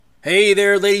Hey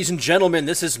there, ladies and gentlemen,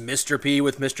 this is Mr. P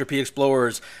with Mr. P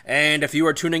Explorers, and if you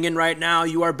are tuning in right now,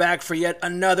 you are back for yet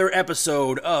another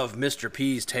episode of Mr.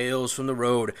 P's Tales from the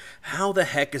Road. How the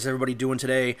heck is everybody doing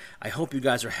today? I hope you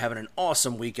guys are having an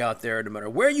awesome week out there, no matter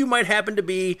where you might happen to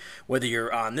be, whether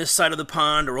you're on this side of the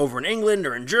pond, or over in England,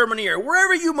 or in Germany, or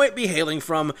wherever you might be hailing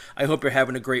from. I hope you're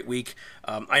having a great week.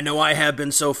 I know I have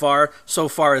been so far. So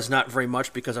far is not very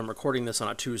much because I'm recording this on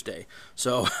a Tuesday,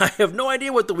 so I have no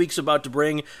idea what the week's about to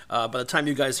bring. By the time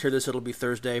you guys hear this, it'll be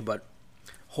Thursday, but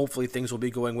hopefully things will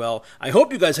be going well. I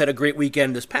hope you guys had a great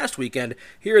weekend this past weekend.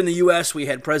 Here in the U.S., we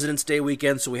had President's Day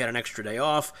weekend, so we had an extra day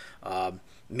off.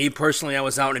 Me personally, I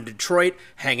was out in Detroit,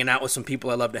 hanging out with some people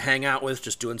I love to hang out with,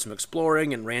 just doing some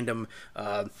exploring and random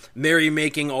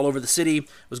merrymaking all over the city. It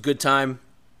was a good time.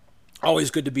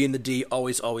 Always good to be in the D.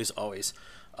 Always, always, always.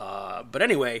 But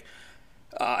anyway,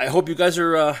 I hope you guys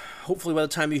are, hopefully by the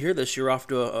time you hear this, you're off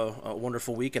to a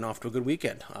wonderful week and off to a good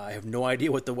weekend. I have no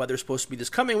idea what the weather's supposed to be this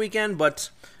coming weekend,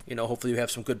 but, hopefully you have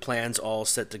some good plans all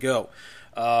set to go.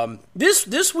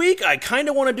 This week, I kind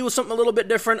of want to do something a little bit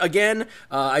different. Again,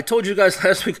 I told you guys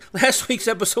last week's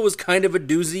episode was kind of a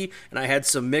doozy, and I had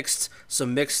some mixed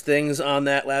things on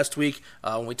that last week,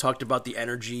 when we talked about the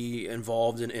energy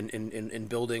involved in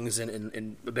buildings and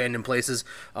in abandoned places.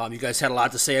 You guys had a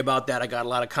lot to say about that. I got a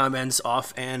lot of comments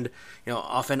off and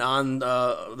on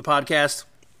the podcast.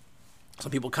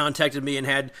 Some people contacted me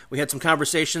and we had some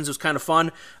conversations. It was kind of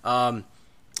fun.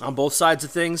 On both sides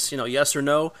of things, yes or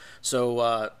no. So,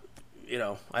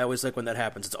 I always like when that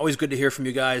happens. It's always good to hear from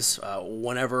you guys,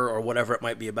 whenever or whatever it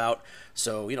might be about.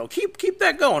 So, keep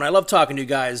that going. I love talking to you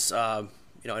guys, at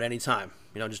any time.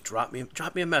 Just drop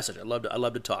me a message. I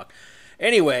love to talk.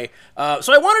 Anyway,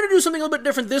 so I wanted to do something a little bit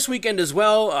different this weekend as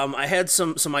well. I had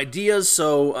some ideas,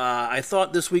 so I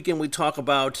thought this weekend we'd talk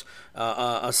about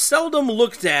a seldom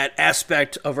looked at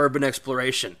aspect of urban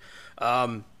exploration.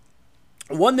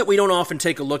 One that we don't often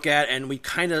take a look at, and we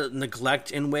kind of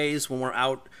neglect in ways when we're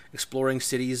out exploring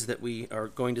cities that we are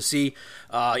going to see.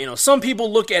 Some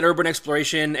people look at urban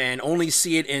exploration and only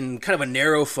see it in kind of a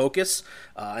narrow focus,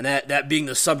 and that being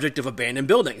the subject of abandoned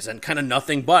buildings and kind of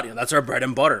nothing but. That's our bread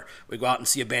and butter. We go out and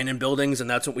see abandoned buildings, and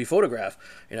that's what we photograph.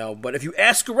 But if you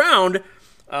ask around,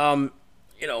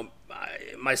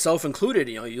 myself included,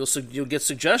 you'll get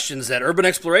suggestions that urban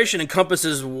exploration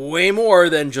encompasses way more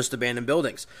than just abandoned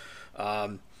buildings.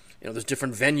 There's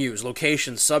different venues,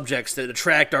 locations, subjects that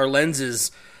attract our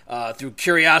lenses through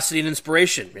curiosity and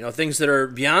inspiration. Things that are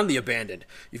beyond the abandoned.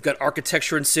 You've got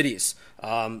architecture in cities.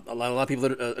 A lot of people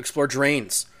that explore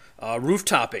drains, roof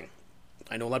topping.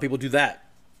 I know a lot of people do that.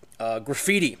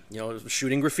 Graffiti,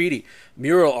 shooting graffiti,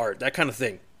 mural art, that kind of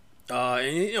thing.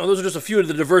 Those are just a few of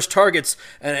the diverse targets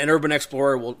an urban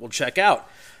explorer will check out.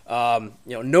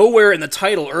 Nowhere in the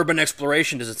title urban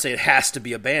exploration does it say it has to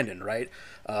be abandoned, right?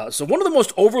 So one of the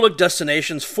most overlooked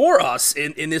destinations for us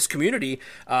in this community,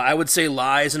 I would say,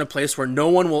 lies in a place where no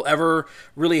one will ever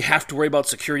really have to worry about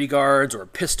security guards or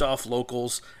pissed off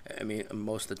locals. I mean,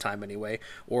 most of the time anyway,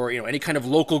 or any kind of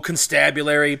local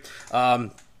constabulary.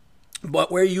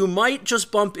 But where you might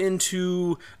just bump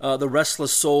into the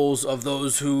restless souls of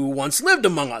those who once lived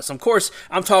among us. Of course,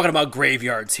 I'm talking about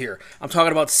graveyards here. I'm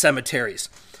talking about cemeteries.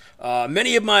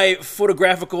 Many of my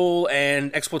photographical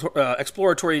and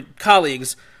exploratory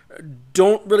colleagues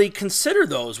don't really consider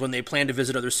those when they plan to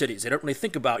visit other cities. They don't really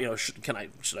think about,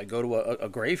 should I go to a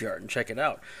graveyard and check it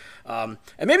out? And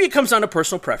maybe it comes down to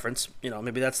personal preference.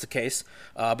 Maybe that's the case.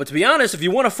 But to be honest, if you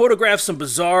want to photograph some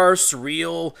bizarre,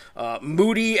 surreal,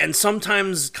 moody, and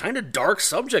sometimes kind of dark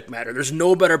subject matter, there's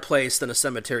no better place than a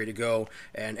cemetery to go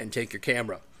and take your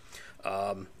camera.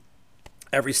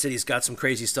 Every city's got some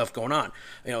crazy stuff going on.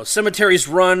 Cemeteries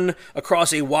run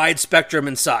across a wide spectrum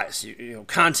in size.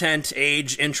 Content,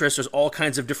 age, interest. There's all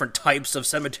kinds of different types of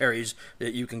cemeteries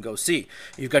that you can go see.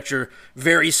 You've got your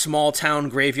very small town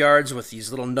graveyards with these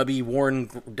little nubby, worn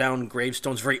down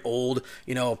gravestones, very old.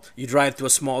 You drive through a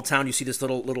small town, you see this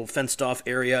little fenced off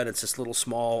area, and it's this little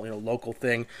small, local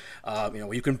thing.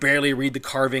 You can barely read the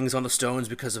carvings on the stones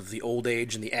because of the old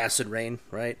age and the acid rain,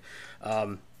 right?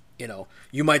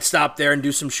 You might stop there and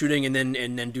do some shooting and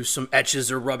then do some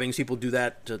etches or rubbings. People do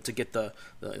that to get the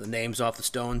names off the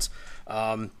stones.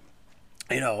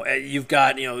 You've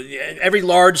got, every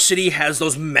large city has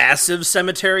those massive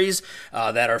cemeteries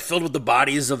that are filled with the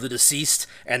bodies of the deceased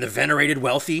and the venerated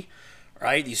wealthy.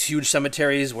 Right, these huge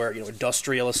cemeteries where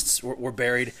industrialists were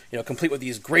buried, complete with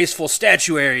these graceful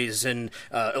statuaries and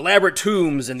elaborate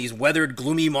tombs and these weathered,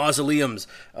 gloomy mausoleums,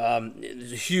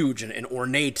 huge and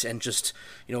ornate and just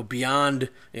beyond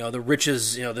the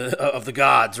riches of the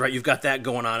gods. Right, you've got that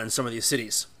going on in some of these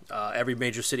cities. Every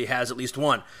major city has at least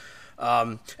one.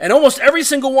 And almost every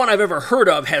single one I've ever heard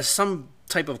of has some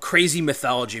type of crazy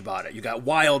mythology about it. You got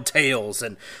wild tales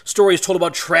and stories told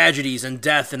about tragedies and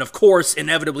death, and of course,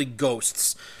 inevitably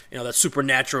ghosts. That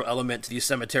supernatural element to these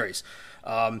cemeteries.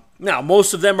 Now,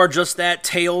 most of them are just that,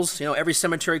 tales. Every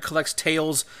cemetery collects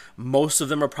tales. Most of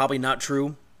them are probably not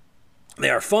true. They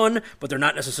are fun, but they're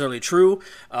not necessarily true.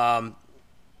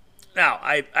 Now,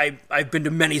 I've been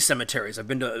to many cemeteries. I've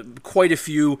been to quite a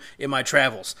few in my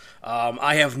travels.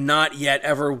 I have not yet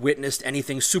ever witnessed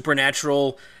anything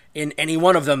supernatural in any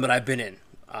one of them that I've been in.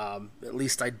 At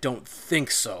least I don't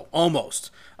think so. Almost.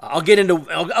 I'll get into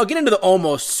the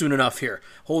almost soon enough here.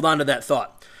 Hold on to that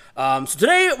thought. So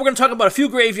today we're going to talk about a few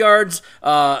graveyards,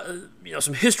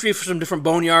 some history for some different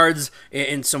boneyards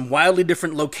in some wildly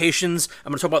different locations.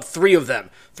 I'm going to talk about 3 of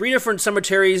them. 3 different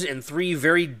cemeteries in 3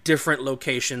 very different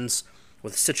locations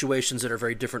with situations that are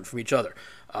very different from each other.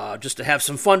 Just to have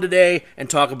some fun today and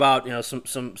talk about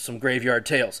some graveyard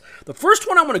tales. The first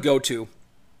one I'm going to go to,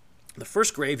 the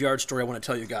first graveyard story I want to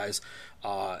tell you guys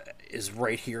is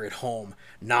right here at home,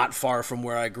 not far from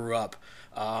where I grew up.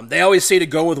 They always say to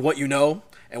go with what you know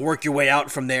and work your way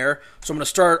out from there. So I'm going to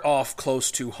start off close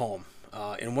to home.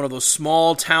 In one of those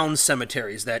small town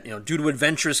cemeteries that, due to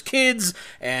adventurous kids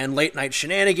and late night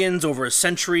shenanigans over a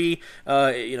century,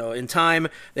 in time,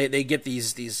 they get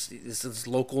this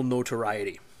local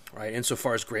notoriety, right?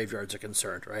 Insofar as graveyards are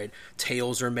concerned, right?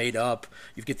 Tales are made up.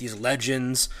 You get these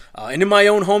legends. And in my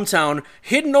own hometown,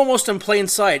 hidden almost in plain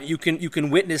sight, you can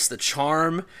witness the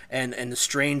charm and the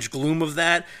strange gloom of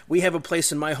that. We have a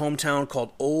place in my hometown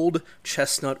called Old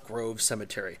Chestnut Grove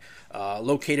Cemetery,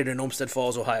 located in Olmsted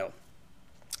Falls, Ohio,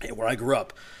 where I grew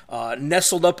up.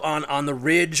 Nestled up on the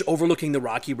ridge overlooking the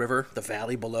Rocky River, the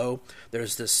valley below,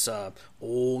 there's this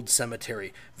old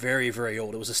cemetery, very, very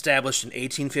old. It was established in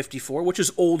 1854, which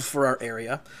is old for our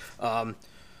area.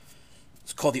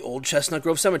 It's called the Old Chestnut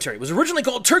Grove Cemetery. It was originally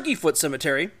called Turkeyfoot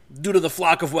Cemetery due to the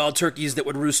flock of wild turkeys that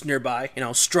would roost nearby,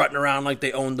 strutting around like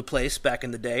they owned the place back in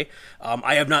the day.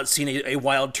 I have not seen a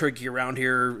wild turkey around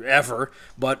here ever,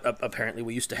 but apparently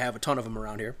we used to have a ton of them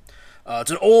around here.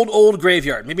 It's an old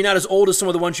graveyard. Maybe not as old as some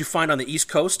of the ones you find on the East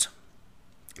Coast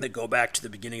that go back to the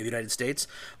beginning of the United States,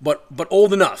 but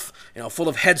old enough, full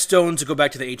of headstones that go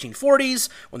back to the 1840s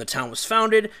when the town was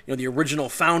founded. The original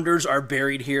founders are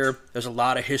buried here. There's a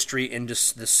lot of history in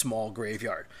just this small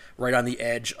graveyard right on the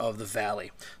edge of the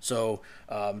valley. So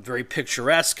very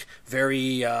picturesque,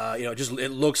 very,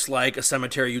 it looks like a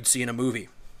cemetery you'd see in a movie,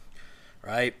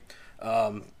 right?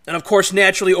 And of course,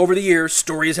 naturally, over the years,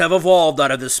 stories have evolved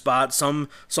out of this spot, some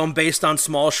based on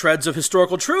small shreds of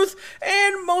historical truth,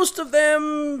 and most of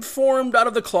them formed out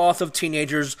of the cloth of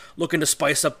teenagers looking to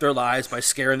spice up their lives by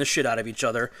scaring the shit out of each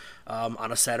other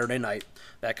on a Saturday night,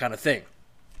 that kind of thing.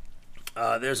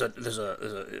 This is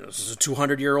a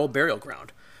 200-year-old burial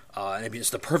ground. And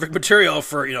it's the perfect material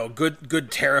for,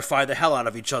 good terrify the hell out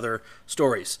of each other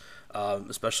stories.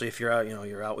 Especially if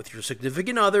you're out with your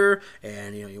significant other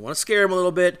and, you want to scare them a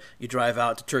little bit, you drive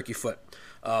out to Turkeyfoot.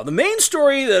 The main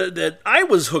story that I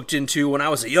was hooked into when I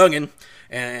was a youngin',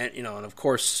 and of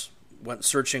course went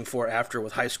searching for after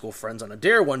with high school friends on a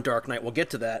dare one dark night, we'll get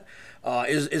to that,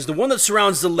 is the one that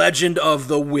surrounds the legend of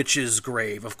the witch's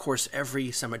grave. Of course,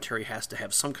 every cemetery has to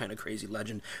have some kind of crazy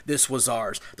legend. This was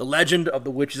ours. The legend of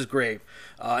the witch's grave.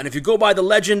 And if you go by the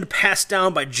legend passed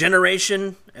down by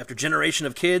generation after generation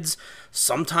of kids,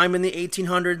 sometime in the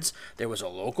 1800s, there was a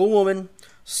local woman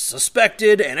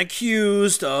suspected and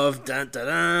accused of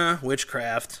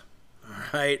witchcraft. All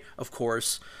right, of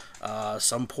course.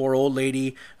 Some poor old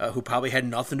lady who probably had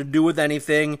nothing to do with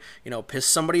anything, pissed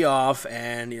somebody off,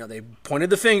 and, they pointed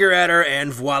the finger at her,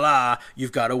 and voila,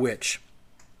 you've got a witch.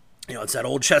 It's that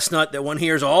old chestnut that one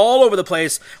hears all over the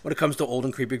place when it comes to old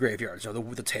and creepy graveyards,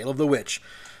 the tale of the witch.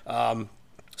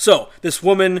 So, this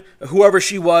woman, whoever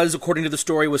she was, according to the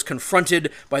story, was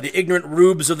confronted by the ignorant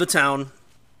rubes of the town.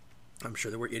 I'm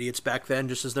sure there were idiots back then,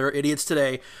 just as there are idiots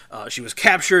today. She was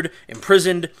captured,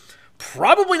 imprisoned,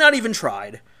 probably not even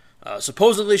tried.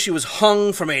 Supposedly she was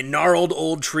hung from a gnarled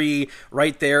old tree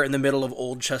right there in the middle of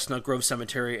Old Chestnut Grove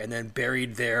Cemetery and then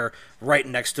buried there right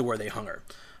next to where they hung her.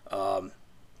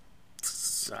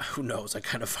 Who knows? I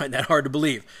kind of find that hard to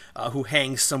believe. Who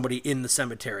hangs somebody in the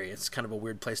cemetery? It's kind of a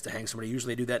weird place to hang somebody.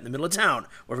 Usually they do that in the middle of town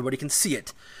where everybody can see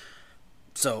it.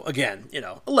 So, again,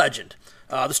 a legend.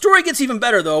 The story gets even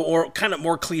better, though, or kind of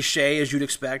more cliche, as you'd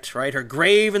expect, right? Her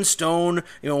grave and stone,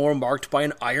 were marked by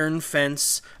an iron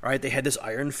fence, right? They had this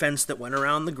iron fence that went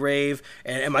around the grave.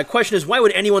 And my question is, why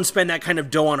would anyone spend that kind of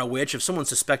dough on a witch? If someone's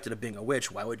suspected of being a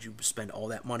witch, why would you spend all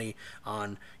that money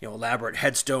on, elaborate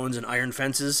headstones and iron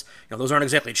fences? Those aren't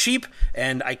exactly cheap,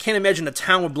 and I can't imagine a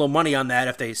town would blow money on that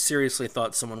if they seriously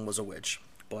thought someone was a witch.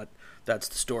 But that's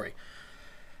the story.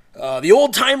 The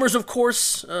old-timers, of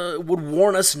course, would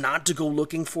warn us not to go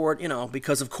looking for it,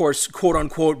 because, of course,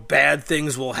 quote-unquote, bad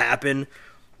things will happen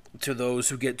to those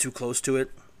who get too close to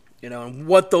it. And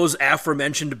what those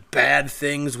aforementioned bad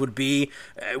things would be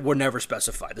were never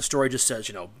specified. The story just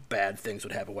says, bad things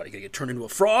would happen. What, are you going to get turned into a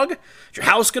frog? Is your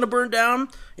house going to burn down?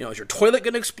 Is your toilet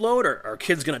going to explode? Or are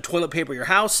kids going to toilet paper your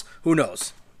house? Who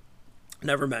knows?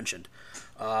 Never mentioned.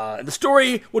 The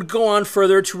story would go on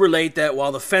further to relate that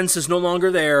while the fence is no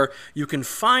longer there, you can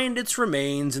find its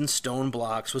remains in stone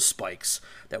blocks with spikes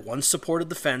that once supported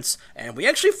the fence, and we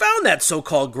actually found that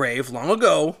so-called grave long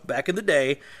ago, back in the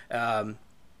day, and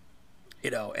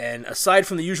aside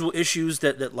from the usual issues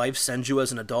that life sends you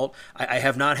as an adult, I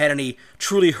have not had any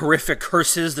truly horrific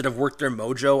curses that have worked their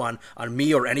mojo on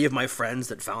me or any of my friends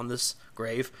that found this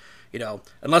grave.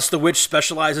 Unless the witch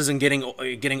specializes in getting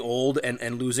old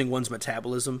and losing one's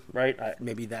metabolism, right?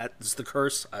 Maybe that's the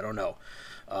curse. I don't know.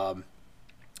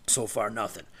 So far,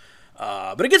 nothing.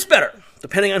 But it gets better,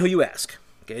 depending on who you ask.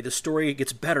 Okay, the story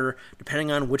gets better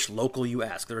depending on which local you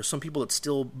ask. There are some people that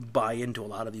still buy into a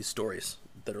lot of these stories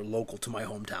that are local to my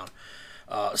hometown.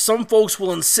 Some folks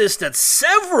will insist that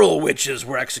several witches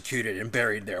were executed and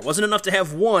buried there. It wasn't enough to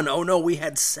have one. Oh no, we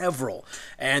had several.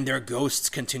 And their ghosts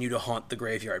continue to haunt the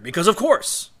graveyard. Because of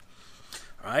course.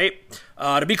 Alright?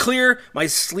 To be clear, my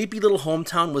sleepy little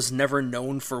hometown was never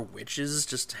known for witches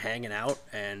just hanging out.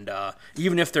 And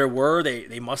even if there were,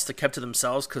 they must have kept to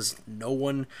themselves because no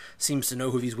one seems to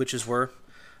know who these witches were.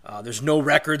 There's no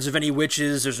records of any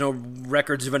witches. There's no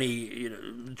records of any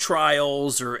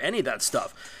trials or any of that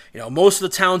stuff. Most of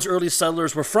the town's early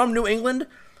settlers were from New England,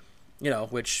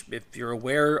 which, if you're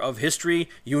aware of history,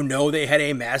 they had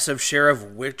a massive share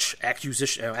of witch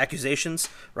accusations,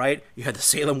 right? You had the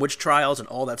Salem witch trials and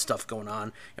all that stuff going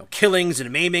on. Killings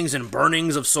and maimings and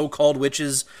burnings of so-called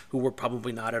witches who were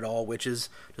probably not at all witches,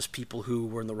 just people who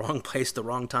were in the wrong place at the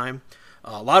wrong time.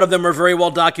 A lot of them are very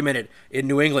well documented in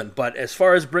New England, but as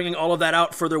far as bringing all of that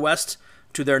out further west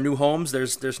to their new homes,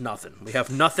 there's nothing. We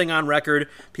have nothing on record.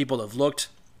 People have looked.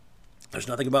 There's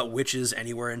nothing about witches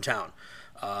anywhere in town.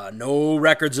 No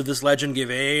records of this legend give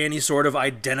any sort of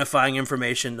identifying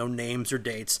information, no names or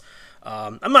dates.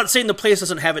 I'm not saying the place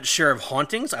doesn't have its share of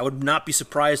hauntings. I would not be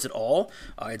surprised at all.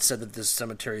 It's said that this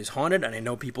cemetery is haunted, and I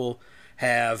know people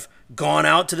have gone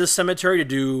out to this cemetery to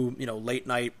do, late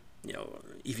night,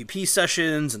 EVP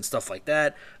sessions and stuff like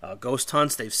that, ghost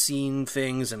hunts. They've seen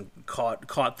things and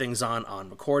caught things on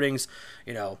recordings.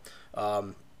 I'm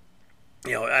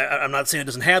not saying it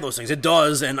doesn't have those things. It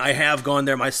does, and I have gone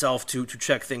there myself to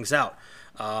check things out.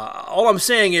 All I'm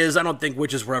saying is I don't think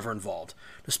witches were ever involved.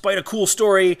 Despite a cool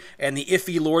story and the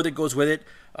iffy lore that goes with it,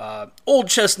 Old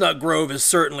Chestnut Grove is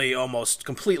certainly almost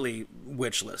completely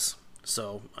witchless.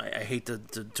 So I hate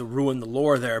to ruin the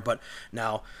lore there, but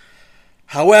now,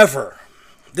 however,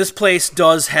 this place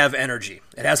does have energy.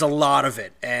 It has a lot of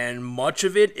it, and much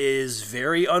of it is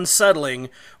very unsettling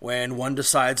when one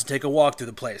decides to take a walk through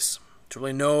the place. To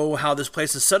really know how this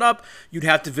place is set up, you'd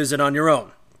have to visit on your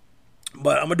own.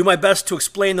 But I'm going to do my best to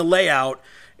explain the layout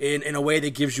in a way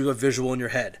that gives you a visual in your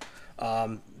head.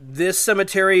 This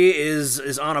cemetery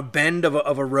is on a bend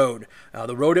of a road.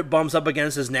 The road it bumps up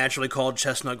against is naturally called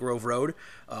Chestnut Grove Road.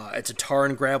 It's a tar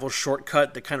and gravel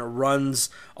shortcut that kind of runs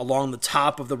along the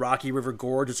top of the Rocky River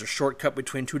Gorge. It's a shortcut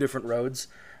between two different roads.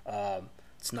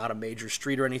 It's not a major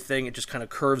street or anything. It just kind of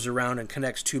curves around and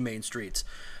connects two main streets.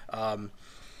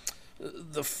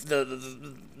 The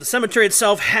cemetery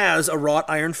itself has a wrought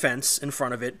iron fence in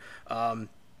front of it.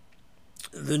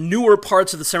 The newer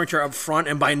parts of the cemetery up front,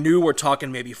 and by new we're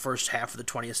talking maybe first half of the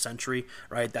 20th century,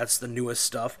 right? That's the newest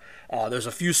stuff. There's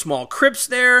a few small crypts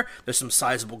there. There's some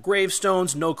sizable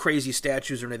gravestones, no crazy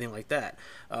statues or anything like that.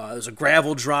 There's a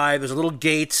gravel drive. There's a little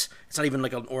gate. It's not even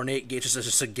like an ornate gate. It's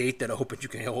just a gate that opens. You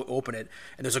can open it.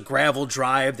 And there's a gravel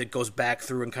drive that goes back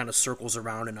through and kind of circles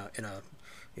around in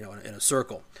a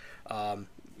circle.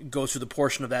 goes through the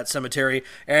portion of that cemetery,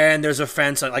 and there's a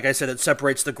fence, like I said, that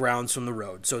separates the grounds from the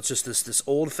road. So it's just this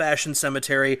old-fashioned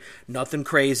cemetery, nothing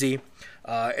crazy.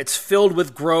 It's filled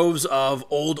with groves of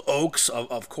old oaks,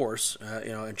 of course,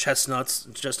 and chestnuts,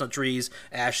 chestnut trees,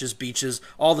 ashes, beeches,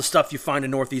 all the stuff you find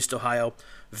in Northeast Ohio.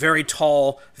 Very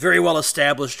tall, very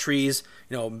well-established trees,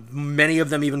 many of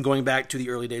them even going back to the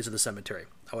early days of the cemetery,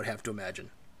 I would have to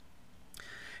imagine.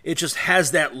 It just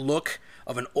has that look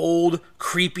of an old,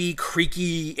 creepy,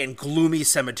 creaky, and gloomy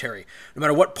cemetery. No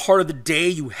matter what part of the day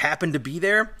you happen to be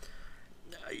there,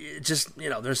 it just,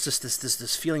 there's just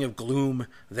this feeling of gloom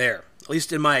there, at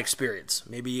least in my experience.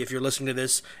 Maybe if you're listening to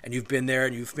this and you've been there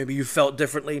and you've felt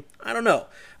differently, I don't know.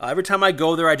 Every time I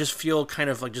go there, I just feel kind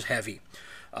of like just heavy.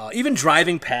 Even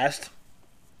driving past,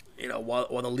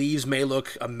 while the leaves may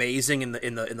look amazing in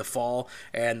the fall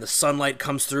and the sunlight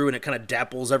comes through and it kind of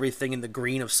dapples everything in the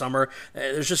green of summer,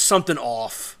 there's just something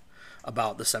off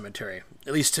about the cemetery,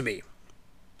 at least to me.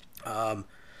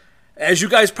 As you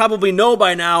guys probably know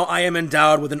by now, I am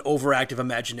endowed with an overactive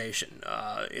imagination.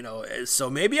 So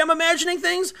maybe I'm imagining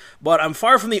things, but I'm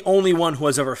far from the only one who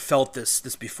has ever felt this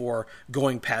before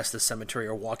going past the cemetery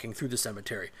or walking through the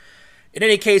cemetery. In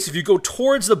any case, if you go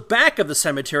towards the back of the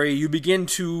cemetery, you begin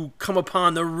to come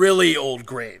upon the really old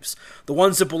graves, the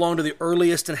ones that belong to the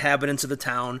earliest inhabitants of the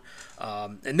town.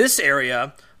 In this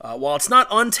area, while it's not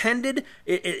untended,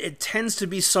 it tends to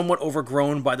be somewhat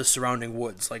overgrown by the surrounding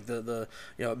woods. Like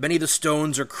many of the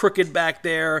stones are crooked back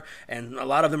there, and a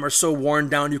lot of them are so worn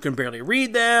down you can barely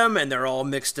read them, and they're all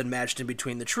mixed and matched in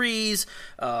between the trees.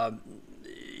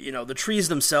 The trees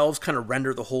themselves kind of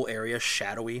render the whole area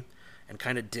shadowy and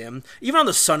kind of dim, even on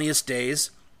the sunniest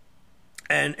days.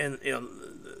 And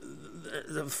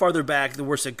the farther back, the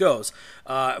worse it goes.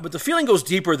 But the feeling goes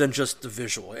deeper than just the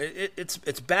visual. It's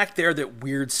back there that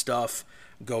weird stuff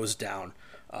goes down.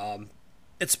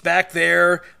 It's back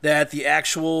there that the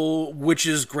actual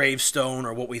witch's gravestone,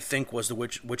 or what we think was the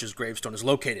witch's gravestone, is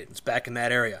located. It's back in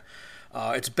that area.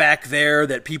 It's back there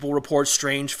that people report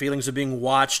strange feelings of being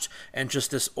watched and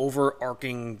just this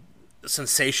overarching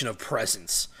sensation of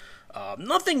presence.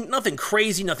 Nothing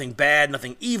crazy, nothing bad,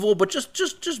 nothing evil, but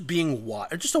just being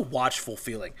just a watchful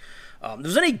feeling. If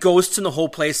there's any ghosts in the whole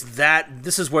place,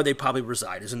 this is where they probably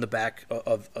reside, is in the back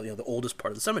of the oldest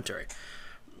part of the cemetery.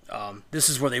 This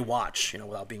is where they watch,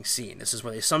 without being seen. This is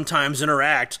where they sometimes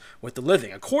interact with the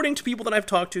living. According to people that I've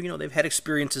talked to, they've had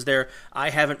experiences there. I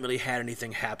haven't really had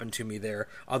anything happen to me there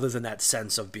other than that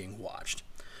sense of being watched.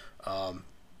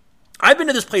 I've been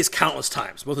to this place countless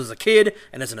times, both as a kid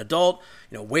and as an adult.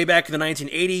 Way back in the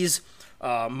 1980s,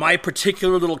 my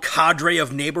particular little cadre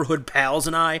of neighborhood pals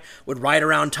and I would ride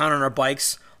around town on our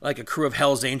bikes like a crew of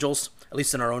Hell's Angels, at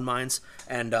least in our own minds.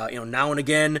 And, now and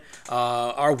again,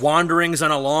 our wanderings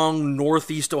on a long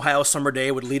northeast Ohio summer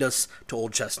day would lead us to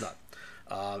Old Chestnut.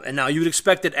 And now you would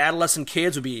expect that adolescent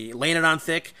kids would be laying it on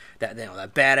thick, that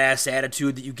badass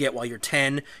attitude that you get while you're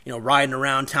 10, riding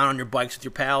around town on your bikes with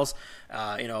your pals,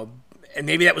 and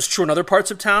maybe that was true in other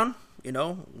parts of town,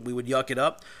 we would yuck it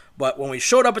up. But when we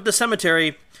showed up at the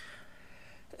cemetery,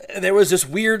 there was this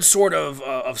weird sort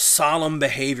of solemn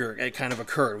behavior that kind of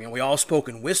occurred. We all spoke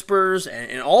in whispers,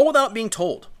 and all without being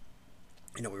told.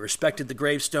 We respected the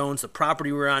gravestones, the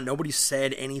property we were on. Nobody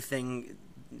said anything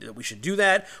that we should do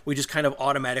that. We just kind of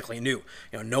automatically knew.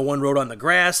 No one rode on the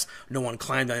grass. No one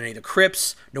climbed on any of the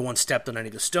crypts. No one stepped on any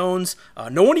of the stones.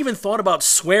 No one even thought about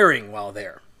swearing while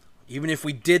there. Even if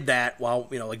we did that while,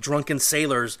 like drunken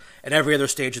sailors at every other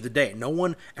stage of the day.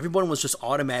 Everyone was just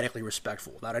automatically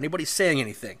respectful without anybody saying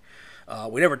anything.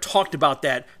 We never talked about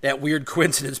that weird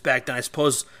coincidence back then. I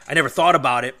suppose I never thought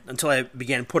about it until I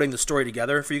began putting the story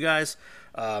together for you guys.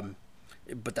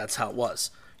 But that's how it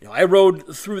was. I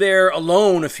rode through there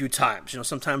alone a few times.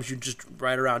 Sometimes you just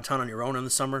ride around town on your own in the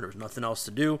summer. There was nothing else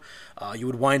to do. You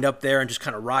would wind up there and just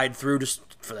kind of ride through just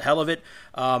for the hell of it.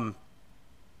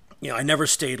 I never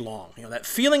stayed long. That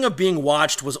feeling of being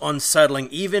watched was unsettling,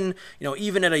 even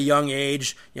at a young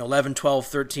age, 11, 12,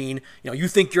 13. You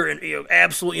think you're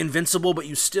absolutely invincible, but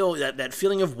you still, that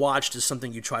feeling of watched is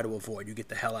something you try to avoid. You get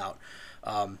the hell out.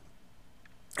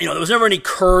 There was never any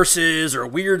curses or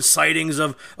weird sightings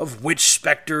of witch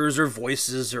specters or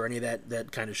voices or any of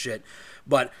that kind of shit.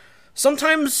 But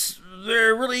sometimes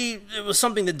it was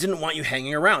something that didn't want you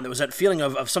hanging around. There was that feeling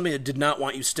of something that did not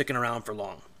want you sticking around for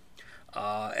long.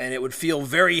 And it would feel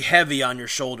very heavy on your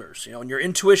shoulders, and your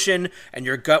intuition and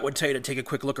your gut would tell you to take a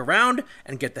quick look around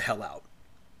and get the hell out.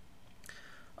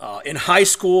 In high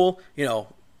school,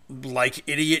 like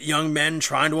idiot young men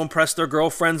trying to impress their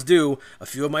girlfriends do, a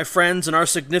few of my friends and our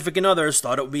significant others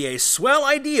thought it would be a swell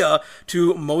idea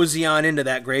to mosey on into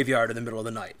that graveyard in the middle of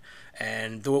the night.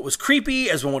 And though it was creepy,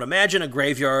 as one would imagine a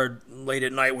graveyard late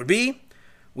at night would be,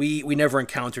 we never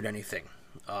encountered anything.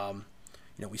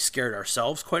 We scared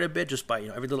ourselves quite a bit just by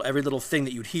every little thing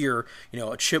that you'd hear,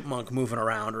 a chipmunk moving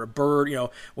around or a bird.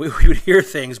 We would hear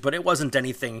things, but it wasn't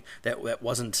anything that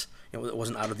wasn't that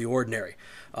wasn't out of the ordinary.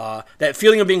 That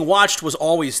feeling of being watched was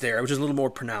always there. It was just a little more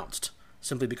pronounced,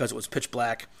 simply because it was pitch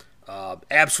black,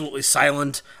 absolutely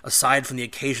silent, aside from the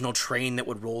occasional train that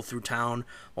would roll through town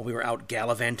while we were out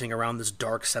gallivanting around this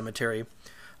dark cemetery.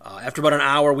 After about an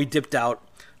hour, we dipped out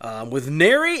with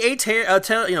nary a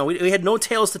tale. We had no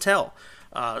tales to tell.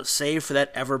 Save for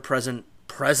that ever-present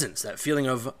presence, that feeling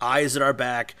of eyes at our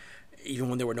back, even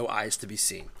when there were no eyes to be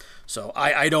seen. So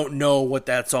I don't know what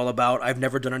that's all about. I've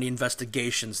never done any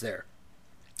investigations there.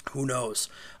 Who knows?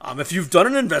 If you've done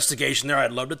an investigation there,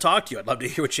 I'd love to talk to you. I'd love to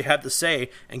hear what you have to say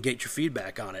and get your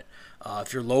feedback on it.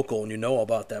 If you're local and you know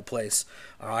about that place.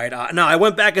 All right. Now, I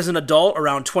went back as an adult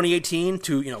around 2018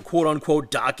 to,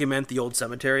 quote-unquote, document the old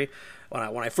cemetery.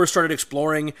 When I first started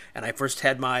exploring and I first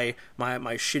had my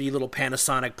shitty little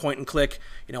Panasonic point and click,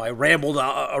 I rambled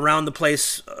around the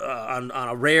place on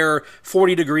a rare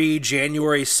 40-degree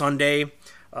January Sunday.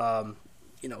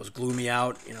 It was gloomy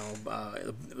out.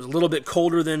 It was a little bit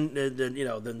colder than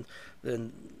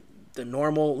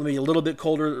normal. Maybe a little bit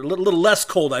colder, a little less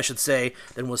cold, I should say,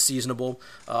 than was seasonable.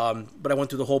 But I went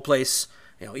through the whole place.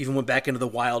 Even went back into the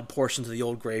wild portions of the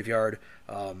old graveyard.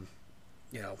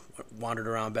 Wandered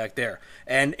around back there.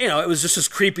 And, it was just as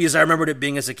creepy as I remembered it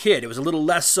being as a kid. It was a little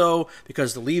less so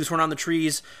because the leaves weren't on the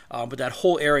trees, but that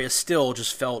whole area still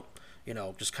just felt,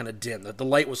 just kind of dim. The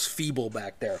light was feeble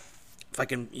back there. If I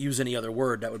can use any other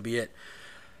word, that would be it.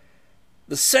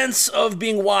 The sense of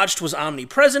being watched was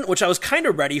omnipresent, which I was kind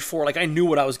of ready for. I knew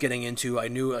what I was getting into. I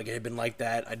knew it had been like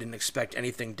that. I didn't expect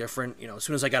anything different. As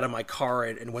soon as I got in my car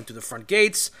and went through the front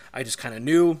gates, I just kind of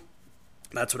knew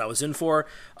that's what I was in for.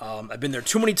 I've been there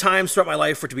too many times throughout my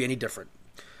life for it to be any different.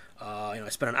 I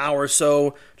spent an hour or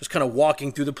so just kind of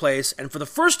walking through the place, and for the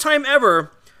first time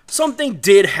ever, something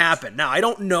did happen. Now, I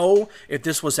don't know if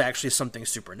this was actually something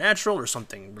supernatural or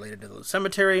something related to the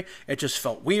cemetery. It just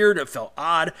felt weird. It felt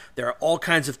odd. There are all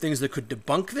kinds of things that could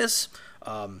debunk this.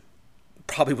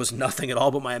 Probably was nothing at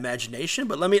all but my imagination,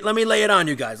 but let me lay it on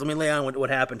you guys. Let me lay on what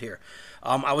happened here.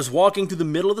 I was walking through the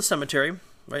middle of the cemetery,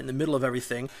 right in the middle of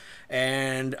everything,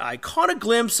 and I caught a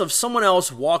glimpse of someone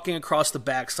else walking across the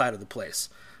back side of the place.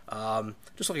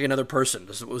 Just like another person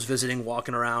just was visiting,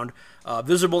 walking around,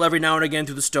 visible every now and again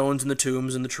through the stones and the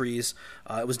tombs and the trees.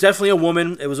 It was definitely a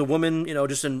woman. It was a woman, it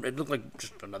looked like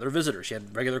just another visitor. She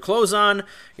had regular clothes on,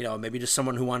 maybe just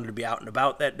someone who wanted to be out and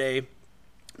about that day.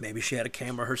 Maybe she had a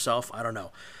camera herself. I don't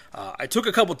know. I took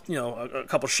a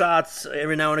couple shots.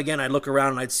 Every now and again, I'd look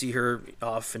around and I'd see her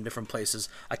off in different places.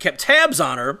 I kept tabs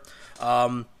on her,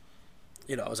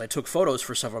 as I took photos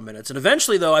for several minutes. And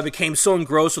eventually, though, I became so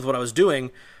engrossed with what I was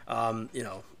doing,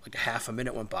 like half a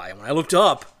minute went by. And when I looked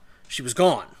up, she was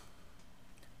gone.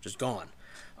 Just gone.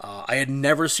 I had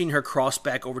never seen her cross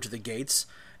back over to the gates.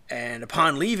 And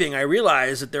upon leaving, I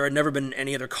realized that there had never been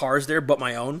any other cars there but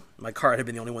my own. My car had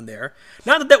been the only one there.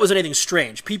 Not that was anything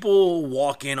strange. People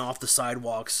walk in off the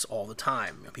sidewalks all the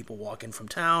time. People walk in from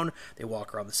town. They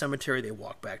walk around the cemetery. They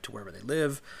walk back to wherever they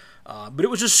live. But it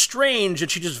was just strange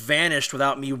that she just vanished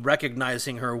without me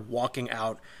recognizing her walking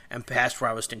out and past where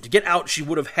I was standing. To get out, she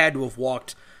would have had to have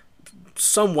walked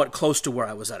somewhat close to where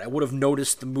I was at. I would have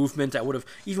noticed the movement. I would have,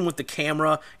 even with the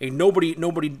camera,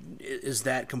 nobody is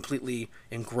that completely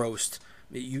engrossed.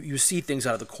 You see things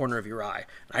out of the corner of your eye.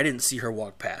 I didn't see her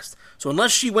walk past. So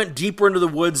unless she went deeper into the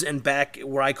woods and back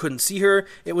where I couldn't see her,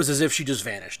 it was as if she just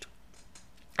vanished.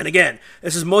 And again,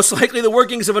 this is most likely the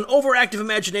workings of an overactive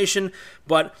imagination,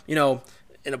 but, in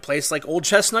a place like Old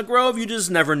Chestnut Grove, you just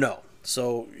never know.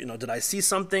 So, did I see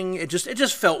something? It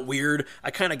just felt weird. I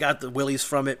kind of got the willies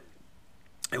from it.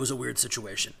 It was a weird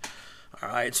situation. All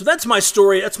right, so that's my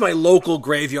story. That's my local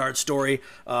graveyard story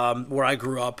where I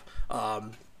grew up,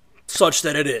 such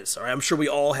that it is. All right, I'm sure we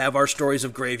all have our stories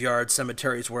of graveyards,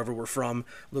 cemeteries, wherever we're from,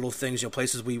 little things,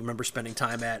 places we remember spending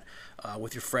time at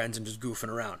with your friends and just goofing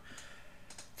around.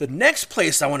 The next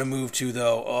place I want to move to,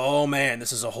 though, oh man,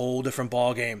 this is a whole different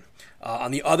ballgame.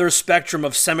 On the other spectrum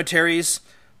of cemeteries,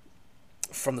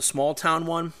 from the small town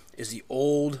one, is the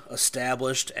old,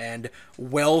 established, and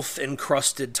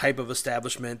wealth-encrusted type of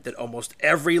establishment that almost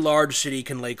every large city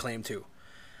can lay claim to.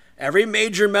 Every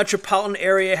major metropolitan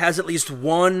area has at least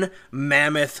one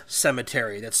mammoth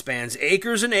cemetery that spans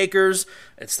acres and acres.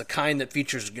 It's the kind that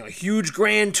features huge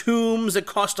grand tombs that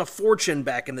cost a fortune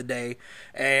back in the day,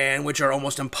 and which are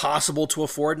almost impossible to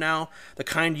afford now. The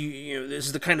kind this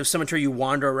is the kind of cemetery you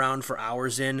wander around for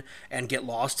hours in and get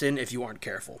lost in if you aren't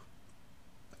careful.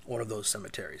 one of those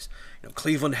cemeteries.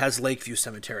 Cleveland has Lakeview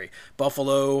Cemetery.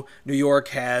 Buffalo, New York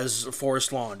has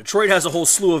Forest Lawn. Detroit has a whole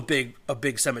slew of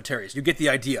big cemeteries. You get the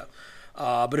idea.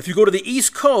 But if you go to the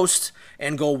East Coast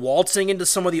and go waltzing into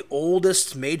some of the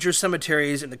oldest major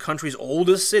cemeteries in the country's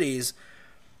oldest cities,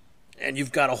 and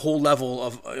you've got a whole level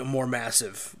of more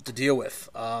massive to deal with.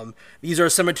 These are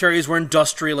cemeteries where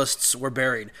industrialists were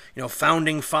buried.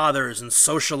 Founding fathers and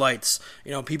socialites.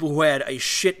 People who had a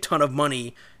shit ton of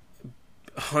money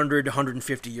 100,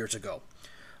 150 years ago.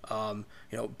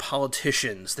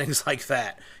 Politicians, things like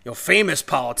that. Famous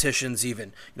politicians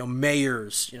even.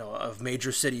 Mayors, of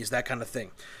major cities, that kind of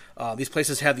thing. These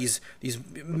places have these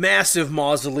massive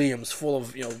mausoleums full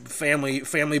of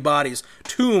family bodies,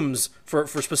 tombs for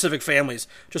specific families,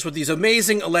 just with these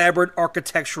amazing elaborate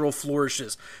architectural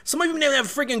flourishes. Some of them even have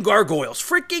freaking gargoyles.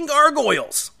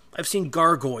 I've seen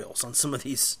gargoyles on some of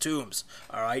these tombs.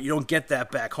 All right, you don't get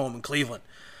that back home in Cleveland.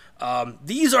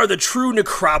 These are the true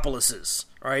necropolises.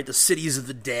 All right, the cities of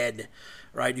the dead.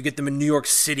 Right, you get them in New York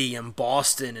City and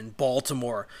Boston and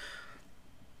Baltimore.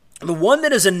 The one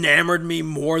that has enamored me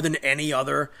more than any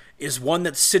other is one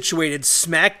that's situated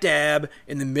smack dab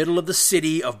in the middle of the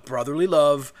city of brotherly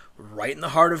love, right in the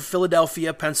heart of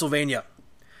Philadelphia, Pennsylvania.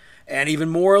 And even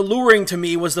more alluring to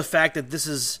me was the fact that this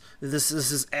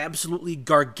is absolutely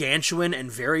gargantuan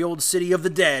and very old city of the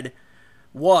dead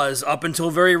was, up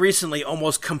until very recently,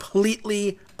 almost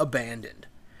completely abandoned.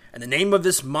 And the name of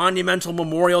this monumental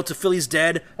memorial to Philly's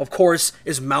dead, of course,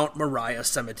 is Mount Moriah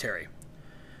Cemetery.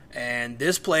 And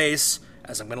this place,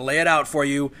 as I'm going to lay it out for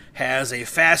you, has a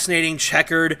fascinating,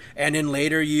 checkered, and in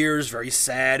later years, very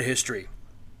sad history.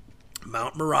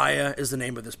 Mount Moriah is the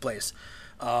name of this place.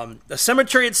 The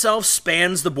cemetery itself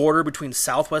spans the border between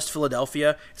southwest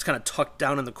Philadelphia. It's kind of tucked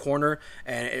down in the corner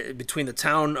and between the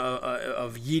town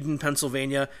of Yeadon,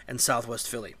 Pennsylvania, and southwest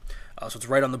Philly. So it's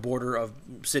right on the border of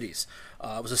cities.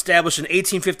 It was established in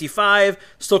 1855,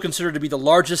 still considered to be the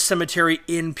largest cemetery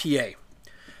in PA.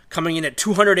 Coming in at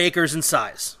 200 acres in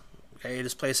size. Okay,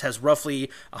 this place has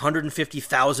roughly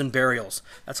 150,000 burials.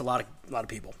 That's a lot of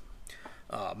people.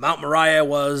 Mount Moriah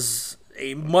was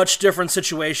a much different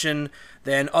situation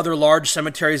than other large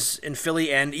cemeteries in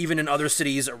Philly and even in other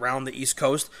cities around the East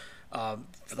Coast for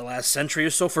the last century or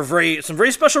so for some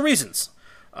very special reasons.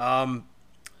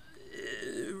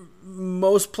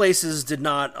 Most places did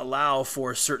not allow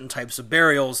for certain types of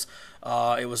burials.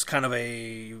 It was kind of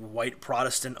a white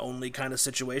Protestant-only kind of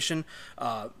situation.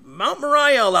 Mount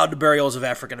Moriah allowed the burials of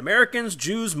African Americans,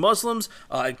 Jews, Muslims.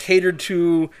 It catered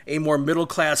to a more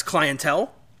middle-class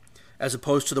clientele as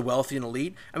opposed to the wealthy and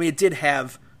elite. I mean, it did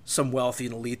have some wealthy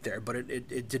and elite there, but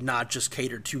it did not just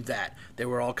cater to that. There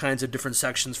were all kinds of different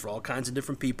sections for all kinds of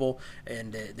different people,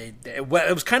 and it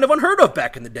was kind of unheard of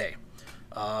back in the day.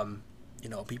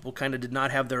 People kind of did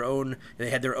not have their own. They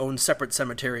had their own separate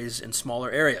cemeteries in smaller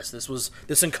areas.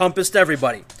 This encompassed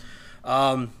everybody.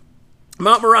 Mount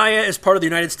Moriah is part of the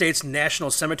United States National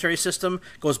Cemetery System.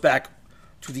 It goes back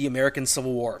to the American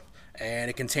Civil War, and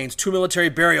it contains 2 military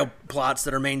burial plots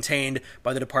that are maintained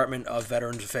by the Department of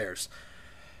Veterans Affairs.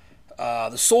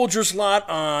 The Soldiers Lot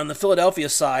on the Philadelphia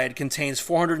side contains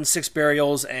 406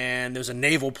 burials, and there's a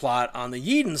naval plot on the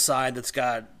Yeadon side that's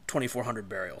got 2,400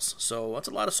 burials. So that's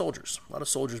a lot of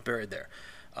soldiers buried there.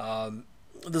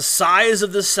 The size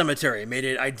of this cemetery made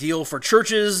it ideal for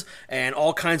churches and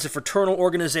all kinds of fraternal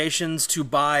organizations to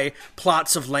buy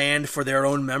plots of land for their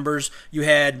own members. You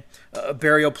had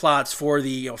burial plots for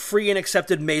the free and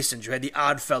accepted Masons. You had the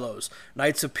Odd Fellows,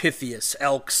 Knights of Pythias,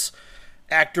 Elks,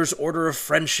 Actors Order of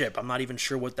Friendship. I'm not even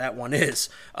sure what that one is.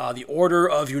 The Order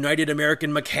of United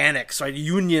American Mechanics. Right?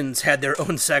 Unions had their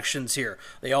own sections here.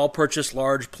 They all purchased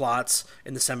large plots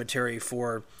in the cemetery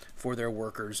for their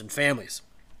workers and families.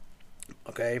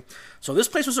 Okay, so this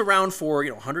place was around for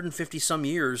 150 some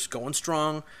years, going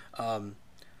strong.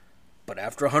 But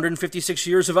after 156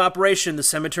 years of operation, the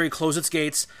cemetery closed its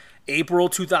gates. April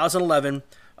 2011,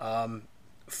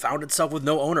 found itself with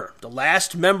no owner. The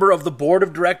last member of the board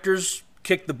of directors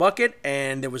kicked the bucket,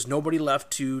 and there was nobody left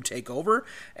to take over,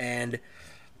 and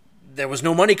there was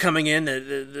no money coming in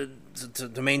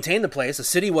to maintain the place. The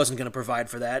city wasn't going to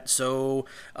provide for that, so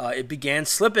it began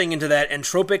slipping into that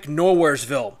entropic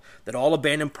nowheresville that all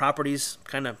abandoned properties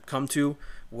kind of come to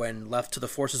when left to the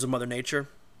forces of Mother Nature.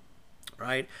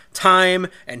 Right? Time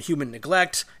and human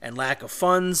neglect and lack of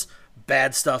funds,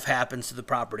 bad stuff happens to the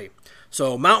property.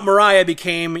 So Mount Moriah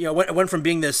became, went from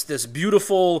being this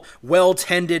beautiful,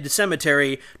 well-tended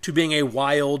cemetery to being a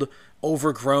wild,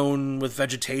 overgrown with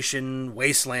vegetation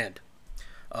wasteland.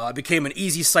 It became an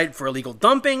easy site for illegal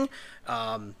dumping.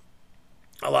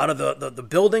 A lot of the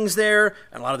buildings there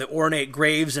and a lot of the ornate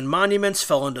graves and monuments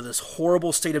fell into this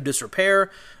horrible state of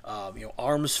disrepair.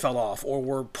 Arms fell off or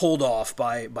were pulled off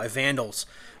by vandals.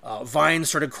 Vines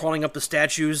started crawling up the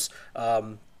statues.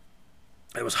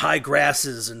 There was high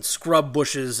grasses and scrub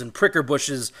bushes and pricker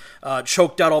bushes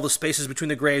choked out all the spaces between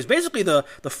the graves. Basically, the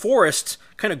forest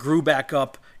kind of grew back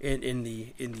up in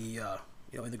the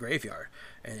graveyard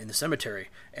and in the cemetery,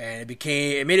 and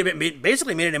it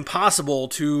basically made it impossible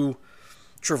to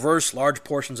traverse large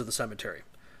portions of the cemetery.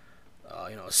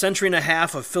 A century and a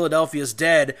half of Philadelphia's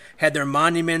dead had their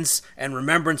monuments and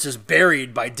remembrances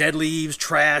buried by dead leaves,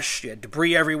 trash, you had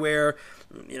debris everywhere,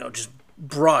 just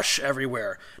brush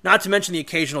everywhere. Not to mention the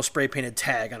occasional spray-painted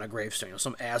tag on a gravestone.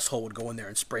 Some asshole would go in there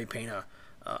and spray-paint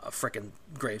a frickin'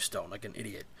 gravestone like an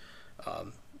idiot.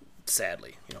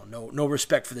 Sadly, no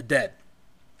respect for the dead.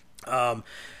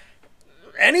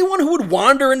 Anyone who would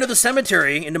wander into the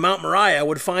cemetery, into Mount Moriah,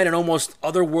 would find an almost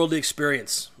otherworldly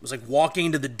experience. It was like walking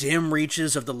into the dim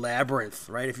reaches of the labyrinth,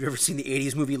 right? If you've ever seen the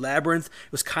 80s movie Labyrinth,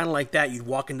 it was kind of like that. You'd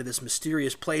walk into this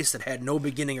mysterious place that had no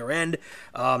beginning or end,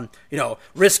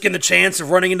 risking the chance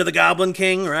of running into the Goblin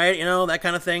King, right? That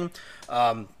kind of thing.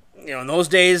 In those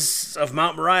days of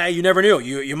Mount Moriah, you never knew.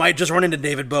 You might just run into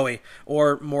David Bowie,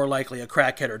 or more likely a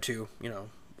crackhead or two,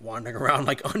 wandering around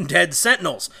like undead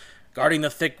sentinels, guarding the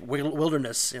thick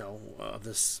wilderness, of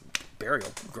this burial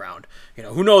ground.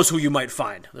 Who knows who you might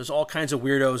find. There's all kinds of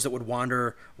weirdos that would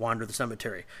wander the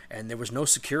cemetery, and there was no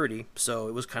security, so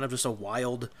it was kind of just a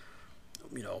wild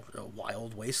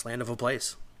wasteland of a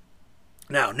place.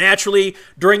 Now, naturally,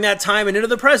 during that time and into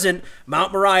the present,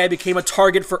 Mount Moriah became a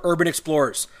target for urban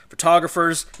explorers,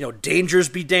 photographers. Dangers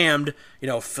be damned.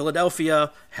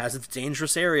 Philadelphia has its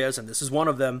dangerous areas, and this is one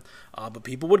of them. But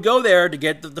people would go there to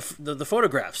get the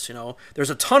photographs. There's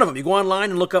a ton of them. You go online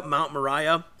and look up Mount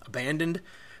Moriah abandoned.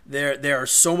 There are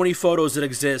so many photos that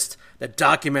exist that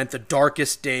document the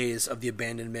darkest days of the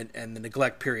abandonment and the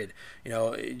neglect period.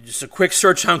 Just a quick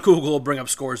search on Google will bring up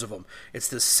scores of them. It's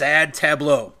this sad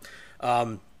tableau.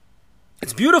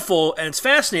 It's beautiful and it's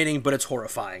fascinating, but it's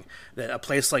horrifying that a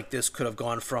place like this could have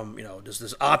gone from, just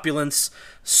this opulence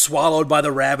swallowed by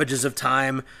the ravages of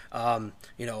time.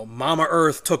 Mama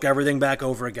Earth took everything back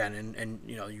over again, and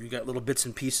you got little bits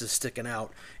and pieces sticking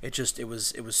out. It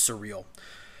was surreal.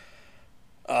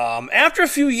 After a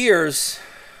few years,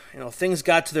 things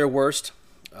got to their worst.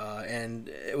 And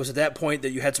it was at that point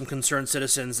that you had some concerned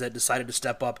citizens that decided to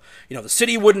step up. The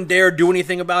city wouldn't dare do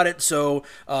anything about it, so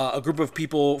a group of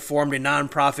people formed a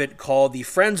nonprofit called the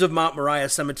Friends of Mount Moriah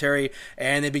Cemetery,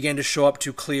 and they began to show up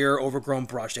to clear overgrown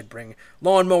brush. They'd bring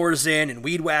lawnmowers in and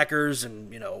weed whackers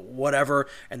and, whatever,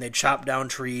 and they'd chop down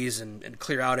trees and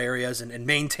clear out areas and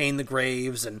maintain the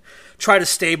graves and try to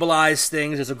stabilize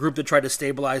things. There's a group that tried to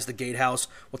stabilize the gatehouse.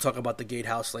 We'll talk about the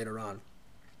gatehouse later on.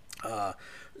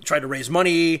 Tried to raise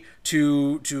money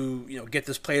to get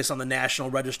this place on the National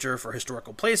Register for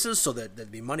Historical Places so that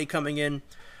there'd be money coming in.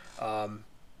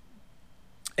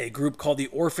 A group called the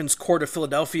Orphans Court of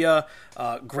Philadelphia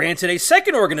granted a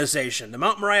second organization, the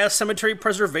Mount Moriah Cemetery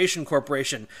Preservation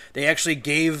Corporation. They actually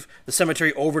gave the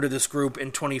cemetery over to this group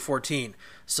in 2014.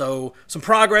 So some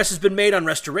progress has been made on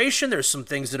restoration. There's some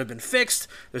things that have been fixed.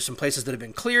 There's some places that have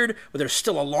been cleared, but there's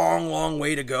still a long, long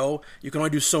way to go. You can only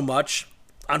do so much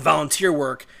on volunteer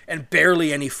work and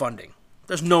barely any funding.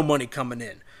 There's no money coming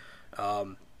in.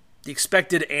 The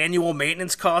expected annual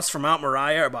maintenance costs for Mount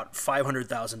Moriah are about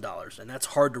 $500,000, and that's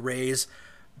hard to raise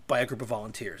by a group of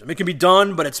volunteers. It can be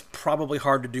done, but it's probably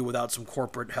hard to do without some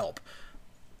corporate help.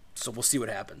 So we'll see what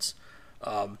happens.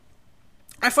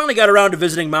 I finally got around to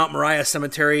visiting Mount Moriah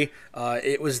Cemetery.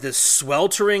 It was this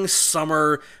sweltering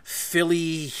summer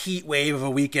Philly heat wave of a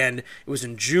weekend. It was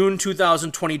in June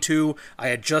 2022. I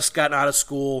had just gotten out of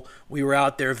school. We were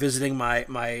out there visiting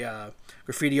my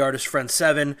graffiti artist friend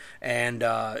Seven, and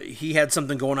he had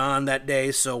something going on that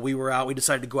day, so we were out. We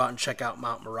decided to go out and check out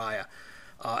Mount Moriah.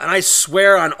 And I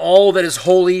swear on all that is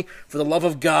holy, for the love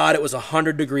of God, it was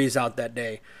 100 degrees out that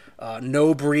day.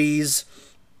 No breeze.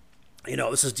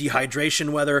 This is dehydration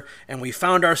weather, and we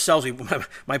found ourselves,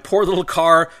 my poor little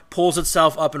car pulls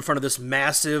itself up in front of this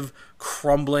massive,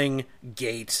 crumbling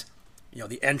gate,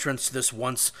 the entrance to this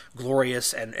once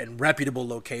glorious and reputable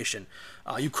location.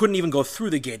 You couldn't even go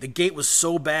through the gate. The gate was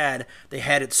so bad, they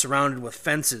had it surrounded with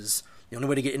fences. The only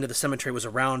way to get into the cemetery was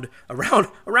around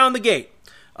the gate.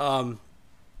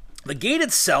 The gate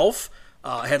itself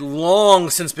had long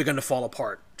since begun to fall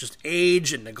apart. Just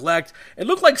age and neglect. It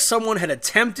looked like someone had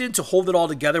attempted to hold it all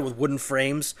together with wooden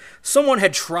frames. Someone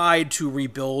had tried to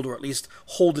rebuild or at least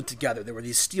hold it together. There were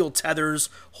these steel tethers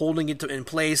holding it in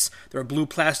place. There were blue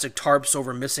plastic tarps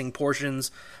over missing portions.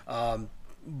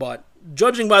 But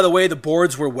judging by the way the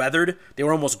boards were weathered, they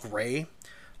were almost gray.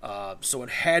 So it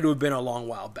had to have been a long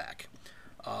while back.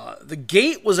 The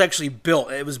gate was actually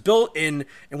built. It was built in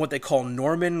what they call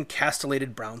Norman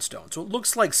castellated brownstone. So it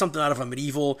looks like something out of a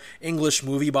medieval English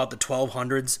movie about the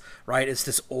 1200s, right? It's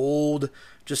this old,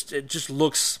 it just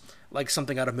looks like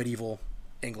something out of medieval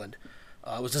England.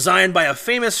 It was designed by a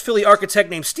famous Philly architect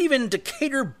named Stephen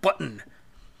Decatur Button,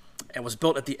 and was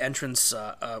built at the entrance,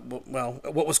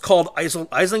 what was called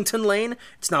Islington Lane.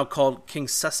 It's now called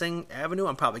Kingsessing Avenue.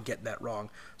 I'm probably getting that wrong,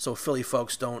 so Philly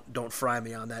folks don't fry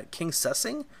me on that.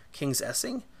 Kingsessing?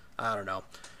 I don't know.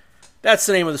 That's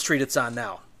the name of the street it's on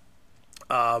now.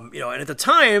 And at the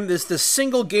time, this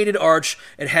single gated arch,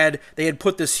 they had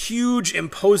put this huge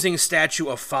imposing statue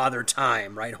of Father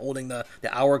Time, right, holding the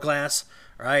hourglass,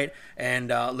 right,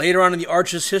 and later on in the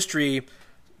arch's history,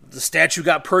 the statue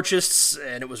got purchased,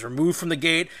 and it was removed from the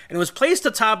gate, and it was placed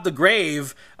atop the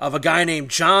grave of a guy named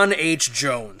John H.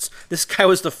 Jones. This guy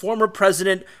was the former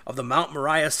president of the Mount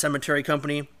Moriah Cemetery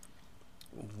Company.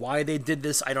 Why they did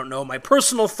this, I don't know. My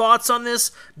personal thoughts on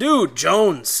this? Dude,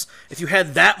 Jones, if you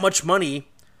had that much money,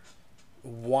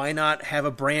 why not have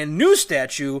a brand new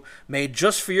statue made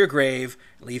just for your grave,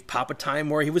 leave Papa Time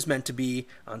where he was meant to be,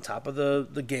 on top of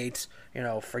the gate?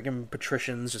 Friggin'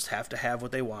 patricians just have to have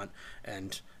what they want,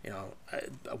 and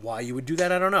why you would do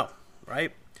that, I don't know,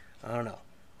 right? I don't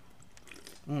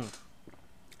know.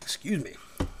 Excuse me.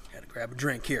 Had to grab a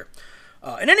drink here.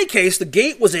 In any case, the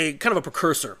gate was a kind of a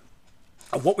precursor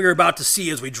of what we were about to see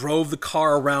as we drove the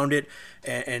car around it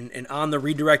and on the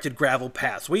redirected gravel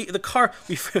paths. We took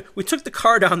the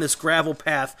car down this gravel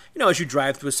path, as you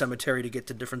drive through a cemetery to get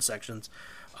to different sections,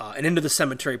 and into the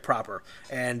cemetery proper.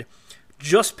 And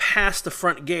just past the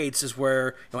front gates is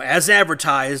where, as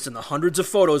advertised in the hundreds of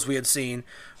photos we had seen,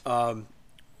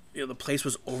 the place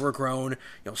was overgrown.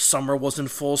 Summer was in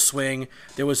full swing.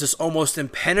 There was this almost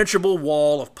impenetrable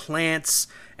wall of plants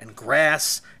and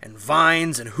grass and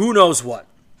vines and who knows what.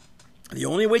 The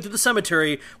only way through the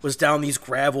cemetery was down these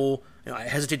gravel, I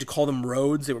hesitate to call them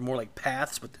roads. They were more like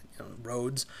paths, but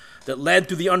roads that led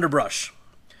through the underbrush.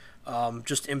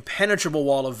 Just impenetrable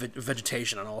wall of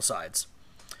vegetation on all sides.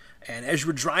 And as you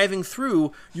were driving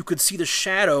through, you could see the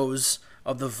shadows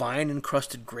of the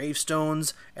vine-encrusted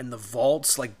gravestones and the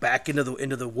vaults, like back into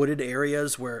the wooded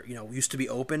areas where used to be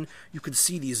open. You could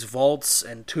see these vaults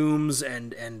and tombs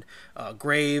and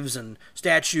graves and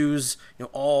statues,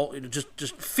 all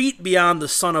just feet beyond the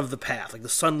sun of the path, like the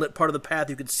sunlit part of the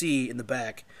path. You could see in the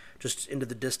back, just into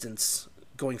the distance,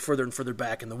 going further and further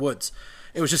back in the woods.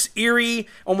 It was just eerie,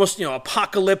 almost,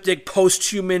 apocalyptic,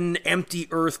 post-human, empty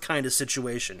earth kind of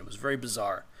situation. It was very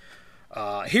bizarre.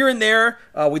 Here and there,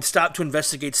 we'd stop to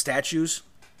investigate statues.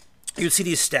 You'd see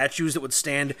these statues that would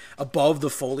stand above the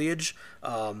foliage.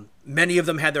 Many of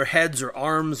them had their heads or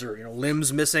arms or,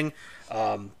 limbs missing.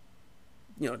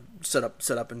 Set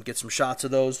up and get some shots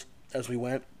of those as we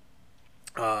went.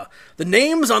 The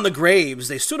names on the graves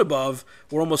they stood above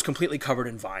were almost completely covered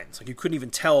in vines. Like you couldn't even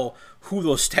tell who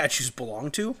those statues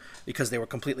belonged to because they were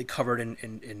completely covered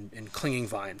in clinging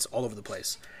vines all over the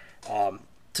place.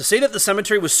 To say that the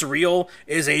cemetery was surreal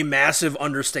is a massive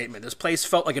understatement. This place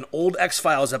felt like an old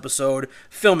X-Files episode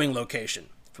filming location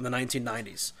from the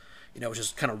 1990s. It was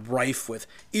just kind of rife with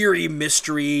eerie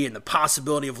mystery and the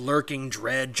possibility of lurking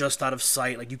dread just out of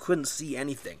sight. Like you couldn't see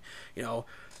anything,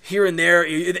 Here and there,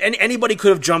 anybody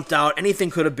could have jumped out. Anything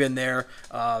could have been there.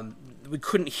 We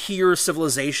couldn't hear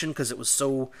civilization because it was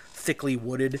so thickly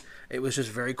wooded. It was just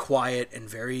very quiet and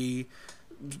very.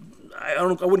 I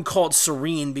wouldn't call it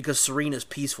serene because serene is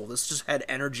peaceful. This just had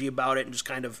energy about it and just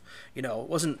kind of, it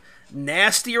wasn't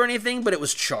nasty or anything, but it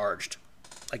was charged.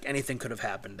 Like anything could have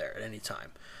happened there at any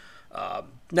time.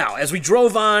 Now, as we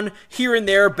drove on here and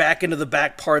there back into the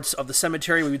back parts of the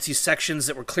cemetery, we would see sections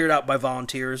that were cleared out by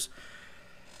volunteers.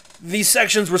 These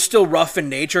sections were still rough in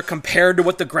nature compared to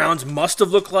what the grounds must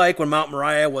have looked like when Mount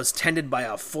Moriah was tended by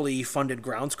a fully funded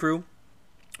grounds crew.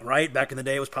 Right? Back in the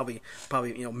day, it was probably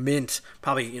mint,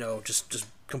 just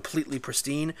completely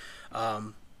pristine.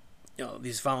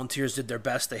 These volunteers did their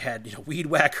best. They had, weed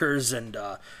whackers and,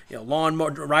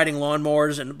 riding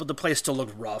lawnmowers, but the place still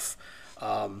looked rough.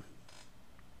 A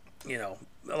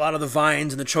lot of the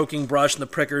vines and the choking brush and the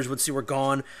prickers were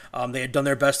gone. They had done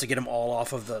their best to get them all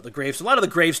off of the graves. A lot of the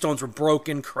gravestones were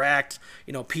broken, cracked,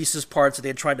 pieces, parts that they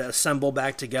had tried to assemble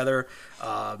back together.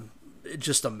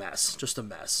 Just a mess.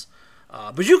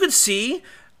 But you could see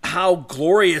how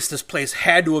glorious this place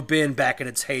had to have been back in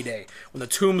its heyday. When the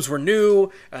tombs were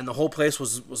new and the whole place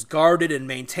was guarded and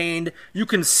maintained, you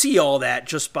can see all that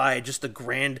just by the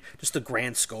grand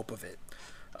scope of it.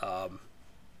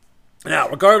 Now,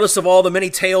 regardless of all the many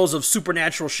tales of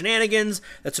supernatural shenanigans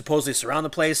that supposedly surround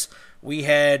the place, we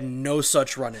had no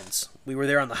such run-ins. We were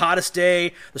there on the hottest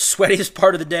day, the sweatiest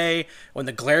part of the day, when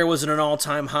the glare was at an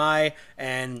all-time high,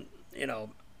 and,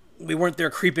 we weren't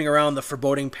there creeping around the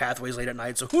foreboding pathways late at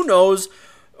night, so who knows?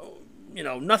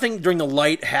 Nothing during the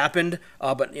light happened,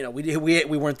 but, we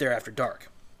weren't there after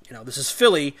dark. This is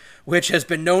Philly, which has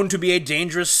been known to be a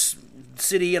dangerous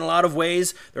city in a lot of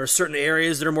ways. There are certain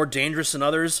areas that are more dangerous than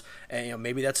others, and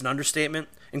maybe that's an understatement,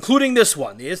 including this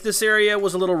one. This area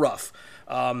was a little rough,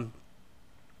 and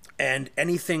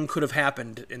anything could have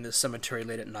happened in this cemetery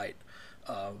late at night,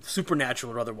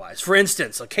 supernatural or otherwise. For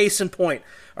instance, a case in point,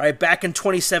 all right, back in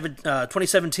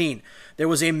 2017, there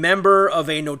was a member of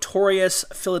a notorious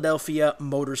Philadelphia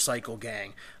motorcycle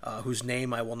gang, whose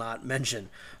name I will not mention.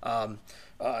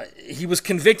 He was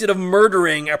convicted of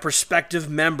murdering a prospective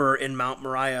member in Mount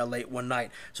Moriah late one night.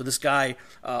 So this guy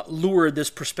lured this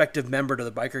prospective member to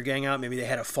the biker gang out. Maybe they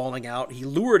had a falling out. He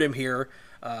lured him here,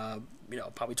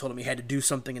 probably told him he had to do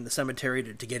something in the cemetery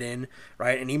to get in,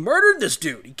 right? And he murdered this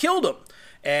dude. He killed him.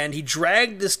 And he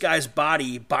dragged this guy's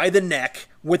body by the neck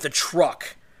with a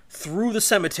truck through the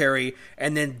cemetery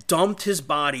and then dumped his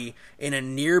body in a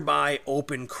nearby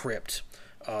open crypt.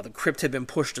 The crypt had been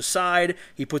pushed aside.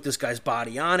 He put this guy's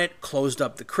body on it, closed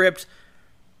up the crypt.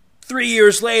 3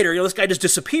 years later, this guy just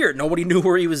disappeared. Nobody knew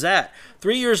where he was at.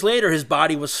 3 years later, his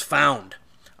body was found.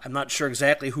 I'm not sure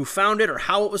exactly who found it or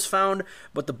how it was found,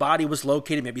 but the body was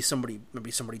located. Maybe somebody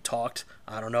talked.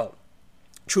 I don't know.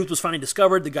 Truth was finally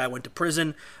discovered. The guy went to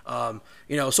prison.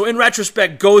 So in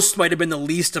retrospect, ghosts might have been the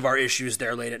least of our issues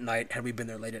there late at night, had we been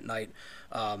there late at night.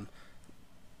 I've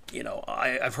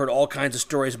heard all kinds of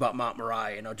stories about Mount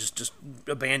Moriah, just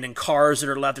abandoned cars that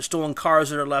are left, or stolen cars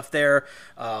that are left there,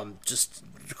 just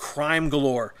crime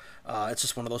galore. It's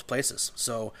just one of those places.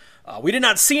 So we did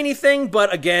not see anything,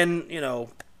 but again,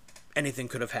 anything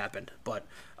could have happened. But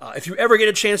if you ever get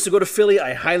a chance to go to Philly,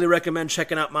 I highly recommend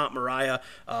checking out Mount Moriah.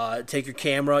 Take your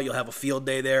camera. You'll have a field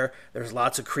day there. There's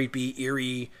lots of creepy,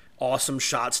 eerie, awesome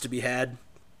shots to be had.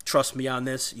 Trust me on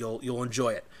this. You'll enjoy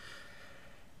it.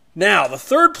 Now, the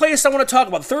third place I want to talk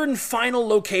about, the third and final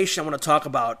location I want to talk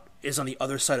about is on the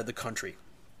other side of the country.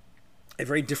 A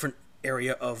very different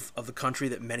area of the country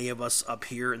that many of us up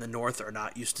here in the north are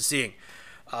not used to seeing.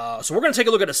 So we're going to take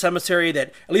a look at a cemetery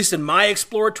that, at least in my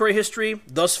exploratory history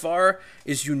thus far,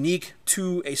 is unique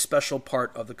to a special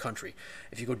part of the country.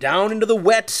 If you go down into the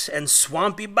wet and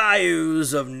swampy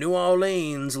bayous of New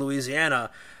Orleans,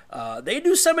 Louisiana, they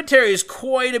do cemeteries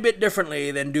quite a bit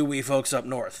differently than do we folks up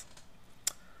north.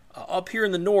 Up here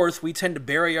in the north, we tend to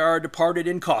bury our departed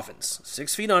in coffins,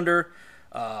 6 feet under,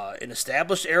 in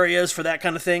established areas for that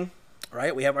kind of thing,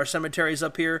 right? We have our cemeteries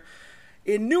up here.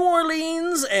 In New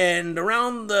Orleans and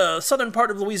around the southern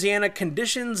part of Louisiana,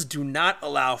 conditions do not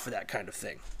allow for that kind of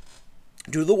thing.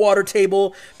 Due to the water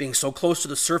table being so close to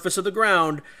the surface of the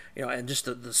ground, and just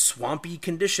the swampy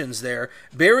conditions there,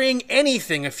 burying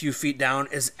anything a few feet down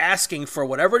is asking for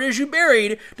whatever it is you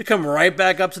buried to come right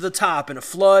back up to the top in a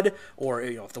flood, or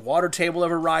if the water table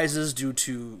ever rises due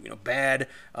to bad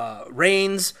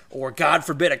rains, or God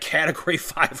forbid a Category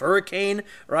 5 hurricane,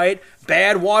 right?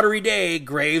 Bad watery day,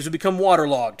 graves would become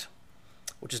waterlogged,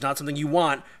 which is not something you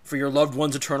want for your loved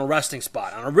one's eternal resting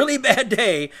spot. On a really bad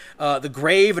day, the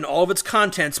grave and all of its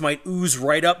contents might ooze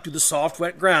right up to the soft,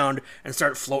 wet ground and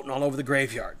start floating all over the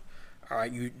graveyard. All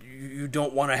right, you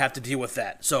don't want to have to deal with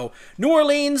that. So New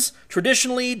Orleans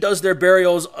traditionally does their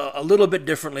burials a little bit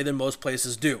differently than most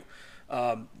places do.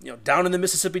 Down in the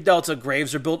Mississippi Delta,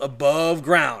 graves are built above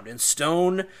ground in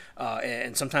stone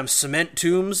and sometimes cement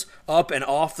tombs up and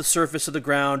off the surface of the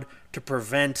ground to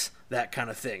prevent that kind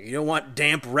of thing. You don't want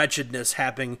damp wretchedness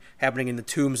happening in the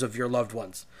tombs of your loved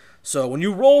ones. So when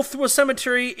you roll through a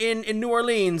cemetery in New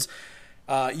Orleans,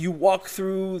 you walk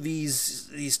through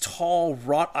these tall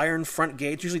wrought iron front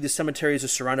gates. Usually the cemeteries are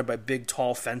surrounded by big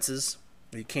tall fences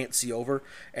you can't see over,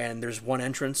 and there's one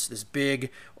entrance, this big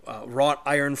wrought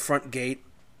iron front gate.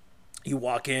 You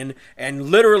walk in and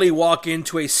literally walk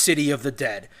into a city of the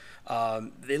dead.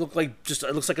 It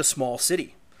looks like a small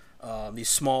city. These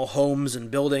small homes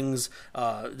and buildings,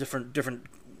 different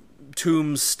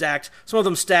tombs stacked. Some of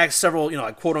them stacked several,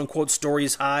 like quote unquote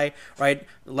stories high, right?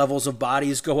 Levels of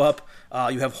bodies go up.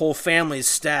 You have whole families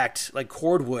stacked like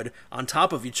cordwood on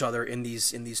top of each other in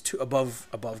these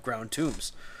above ground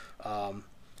tombs. A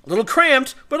little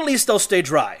cramped, but at least they'll stay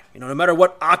dry. No matter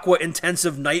what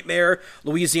aqua-intensive nightmare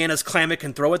Louisiana's climate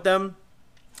can throw at them,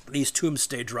 these tombs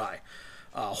stay dry.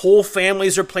 Whole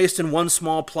families are placed in one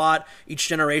small plot, each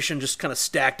generation just kind of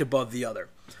stacked above the other.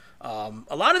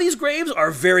 A lot of these graves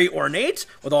are very ornate,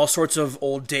 with all sorts of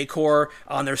old decor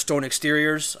on their stone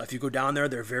exteriors. If you go down there,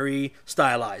 they're very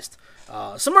stylized.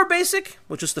 Some are basic,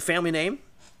 with just the family name.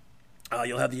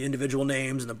 You'll have the individual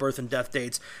names and the birth and death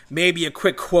dates, maybe a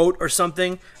quick quote or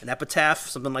something, an epitaph,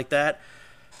 something like that.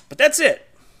 But that's it.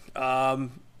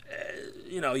 And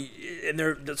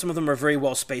some of them are very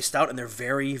well spaced out, and they're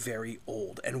very, very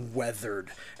old and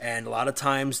weathered. And a lot of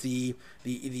times the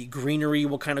greenery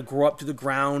will kind of grow up through the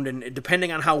ground, and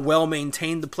depending on how well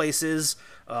maintained the place is,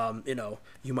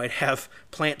 you might have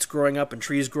plants growing up and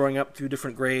trees growing up through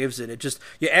different graves, and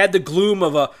you add the gloom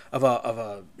of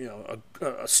a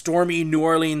stormy New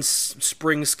Orleans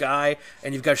spring sky,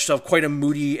 and you've got yourself quite a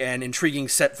moody and intriguing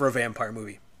set for a vampire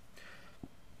movie.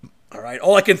 All right,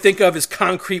 all I can think of is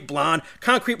Concrete Blonde.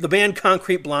 The band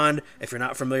Concrete Blonde, if you're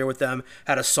not familiar with them,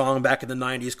 had a song back in the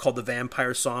 90s called The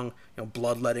Vampire Song.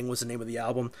 Bloodletting was the name of the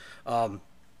album. And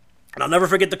I'll never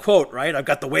forget the quote, right? I've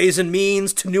got the ways and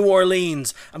means to New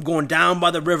Orleans. I'm going down by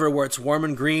the river where it's warm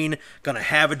and green. Gonna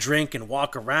have a drink and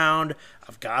walk around.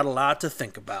 I've got a lot to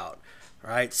think about.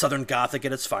 All right, Southern Gothic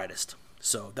at its finest.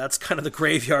 So that's kind of the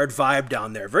graveyard vibe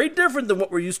down there. Very different than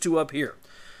what we're used to up here.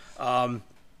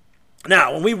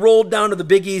 Now, when we rolled down to the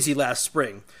Big Easy last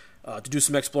spring to do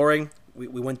some exploring, we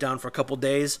went down for a couple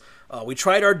days. We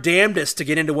tried our damnedest to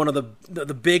get into one of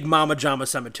the big Mama Jama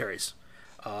cemeteries.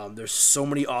 There's so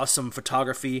many awesome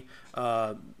photography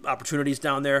opportunities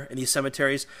down there in these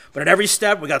cemeteries. But at every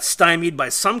step, we got stymied by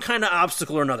some kind of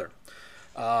obstacle or another.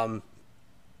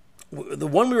 The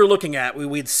one we were looking at,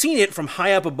 we had seen it from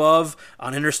high up above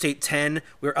on Interstate 10.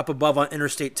 We were up above on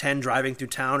Interstate 10 driving through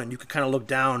town, and you could kind of look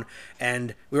down.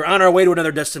 And we were on our way to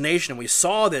another destination, and we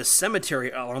saw this cemetery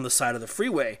along the side of the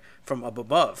freeway from up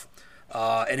above.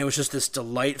 And it was just this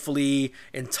delightfully,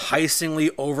 enticingly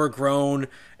overgrown,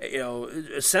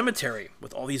 cemetery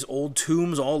with all these old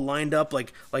tombs all lined up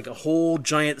like a whole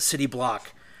giant city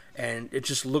block. And it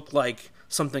just looked like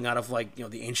something out of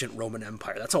the ancient Roman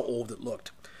Empire. That's how old it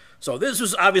looked. So this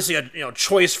was obviously a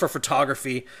choice for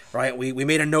photography, right? We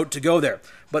made a note to go there.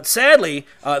 But sadly,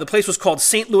 the place was called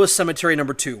St. Louis Cemetery No.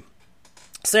 2.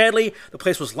 Sadly, the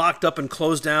place was locked up and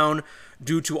closed down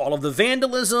due to all of the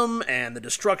vandalism and the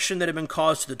destruction that had been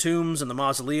caused to the tombs and the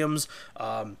mausoleums.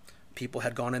 People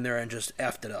had gone in there and just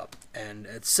effed it up. And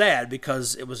it's sad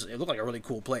because it looked like a really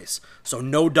cool place. So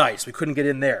no dice. We couldn't get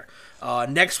in there.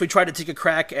 Next, we tried to take a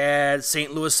crack at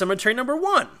St. Louis Cemetery No.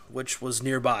 1, which was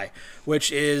nearby,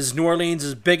 which is New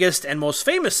Orleans' biggest and most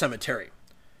famous cemetery.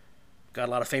 Got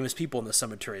a lot of famous people in the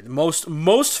cemetery. The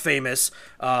most famous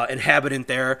inhabitant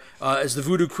there is the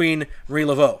voodoo queen, Marie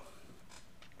Laveau.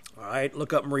 All right,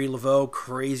 look up Marie Laveau.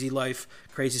 Crazy life,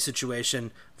 crazy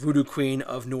situation. Voodoo queen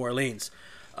of New Orleans.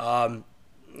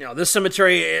 This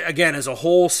cemetery, again, is a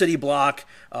whole city block,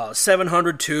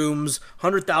 700 tombs,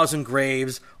 100,000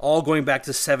 graves, all going back to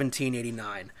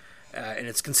 1789. And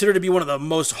it's considered to be one of the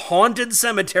most haunted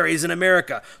cemeteries in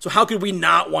America. So how could we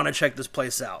not want to check this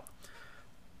place out?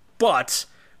 But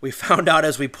we found out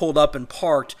as we pulled up and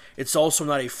parked, it's also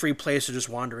not a free place to just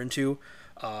wander into.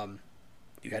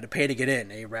 You had to pay to get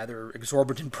in, a rather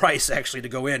exorbitant price, actually, to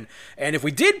go in. And if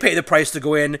we did pay the price to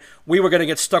go in, we were going to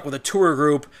get stuck with a tour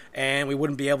group, and we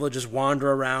wouldn't be able to just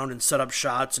wander around and set up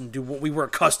shots and do what we were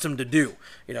accustomed to do,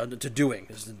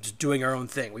 just doing our own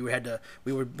thing. We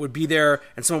would be there,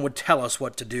 and someone would tell us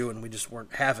what to do, and we just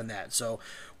weren't having that. So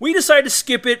we decided to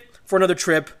skip it for another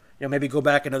trip, maybe go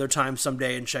back another time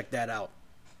someday and check that out.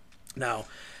 Now,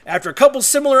 after a couple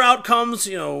similar outcomes,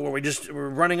 where we're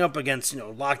running up against,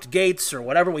 locked gates or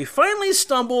whatever, we finally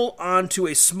stumble onto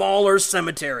a smaller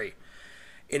cemetery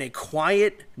in a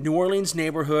quiet New Orleans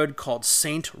neighborhood called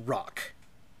St. Roch.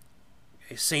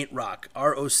 St. Roch,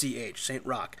 R-O-C-H, St.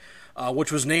 Roch,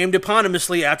 which was named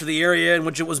eponymously after the area in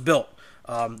which it was built.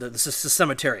 The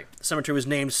cemetery. The cemetery was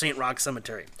named St. Roch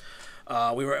Cemetery.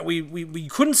 We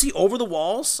couldn't see over the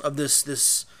walls of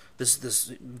this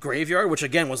graveyard, which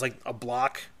again was like a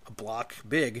block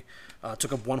big,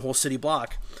 took up one whole city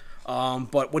block.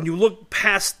 But when you look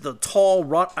past the tall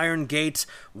wrought iron gate,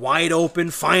 wide open,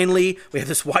 finally we have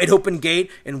this wide open gate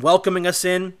and welcoming us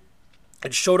in.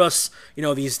 It showed us,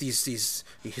 these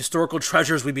historical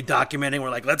treasures we'd be documenting. We're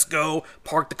like, let's go,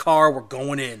 park the car, we're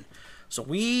going in. So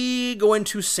we go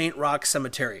into St. Roch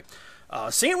Cemetery.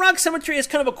 St. Roch Cemetery has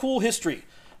kind of a cool history.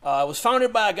 It was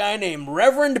founded by a guy named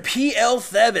Reverend P.L.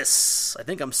 Thevis. I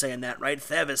think I'm saying that right.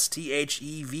 Thevis,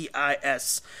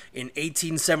 T-H-E-V-I-S, in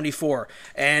 1874.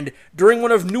 And during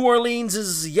one of New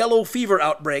Orleans' yellow fever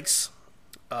outbreaks,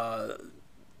 the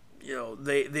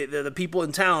people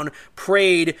in town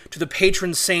prayed to the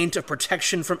patron saint of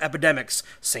protection from epidemics,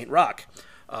 St. Roch.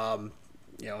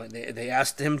 They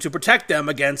asked him to protect them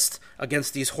against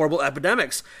these horrible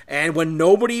epidemics. And when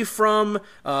nobody from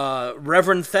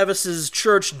Reverend Thevis's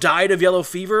church died of yellow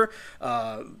fever,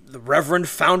 the Reverend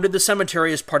founded the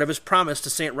cemetery as part of his promise to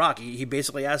St. Roch. He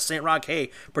basically asked St. Roch, hey,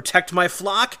 protect my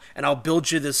flock, and I'll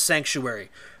build you this sanctuary.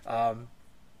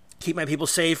 Keep my people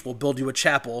safe, we'll build you a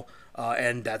chapel.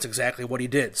 And that's exactly what he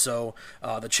did. So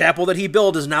the chapel that he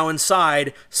built is now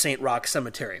inside St. Roch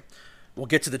Cemetery. We'll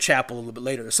get to the chapel a little bit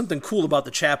later. There's something cool about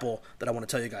the chapel that I want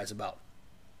to tell you guys about.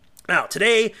 Now,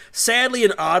 today, sadly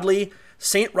and oddly,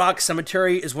 St. Roch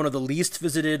Cemetery is one of the least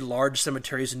visited large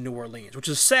cemeteries in New Orleans, which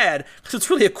is sad because it's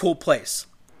really a cool place.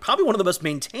 Probably one of the best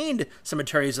maintained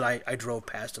cemeteries that I drove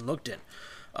past and looked in.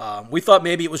 We thought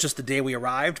maybe it was just the day we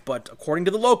arrived, but according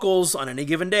to the locals, on any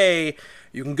given day,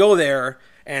 you can go there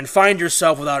and find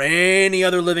yourself without any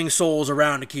other living souls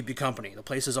around to keep you company. The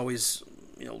place is always,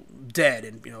 dead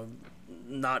and,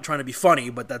 not trying to be funny,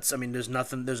 but there's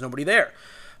nobody there.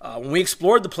 When we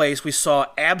explored the place, we saw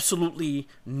absolutely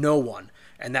no one,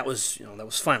 and that was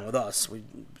fine with us.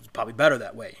 It's probably better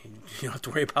that way. You don't have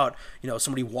to worry about,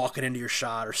 somebody walking into your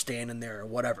shot or standing there or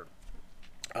whatever.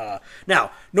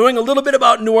 Now, knowing a little bit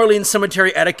about New Orleans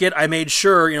cemetery etiquette, I made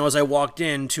sure, as I walked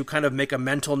in to kind of make a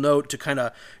mental note to kind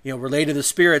of, relay to the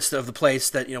spirits of the place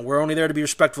that, we're only there to be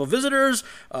respectful visitors.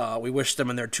 We wish them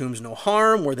and their tombs no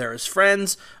harm. We're there as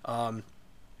friends.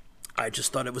 I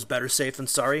just thought it was better safe than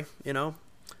sorry, The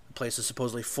place is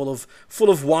supposedly full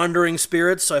of wandering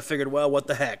spirits, so I figured, well, what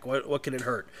the heck? What can it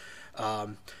hurt?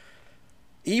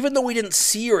 Even though we didn't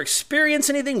see or experience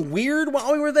anything weird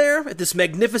while we were there at this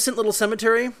magnificent little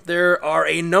cemetery, there are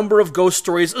a number of ghost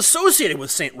stories associated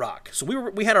with St. Roch. So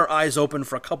we had our eyes open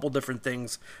for a couple different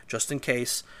things just in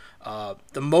case.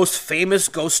 The most famous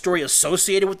ghost story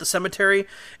associated with the cemetery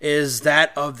is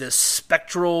that of this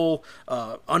spectral,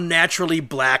 unnaturally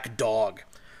black dog.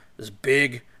 This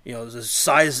big, this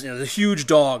size, this huge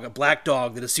dog, a black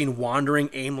dog that is seen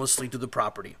wandering aimlessly through the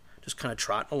property. Just kind of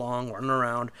trotting along, running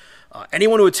around.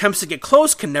 Anyone who attempts to get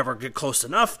close can never get close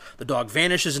enough. The dog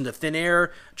vanishes into thin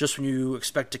air just when you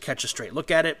expect to catch a straight look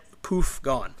at it. Poof,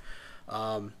 gone.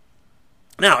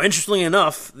 Now, interestingly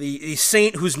enough, the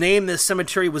saint whose name this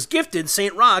cemetery was gifted,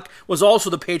 St. Roch, was also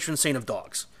the patron saint of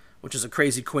dogs, which is a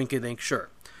crazy coinkydink, sure.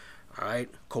 All right,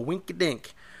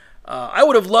 coinkydink. I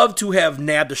would have loved to have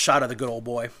nabbed a shot of the good old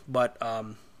boy, but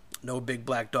no big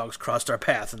black dogs crossed our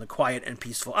path in the quiet and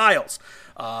peaceful aisles.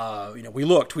 We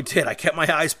looked, we did. I kept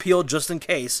my eyes peeled just in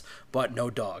case, but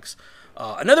no dogs.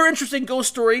 Another interesting ghost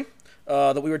story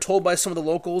that we were told by some of the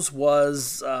locals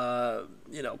was,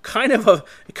 it kind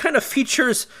of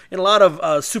features in a lot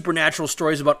of supernatural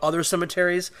stories about other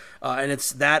cemeteries, and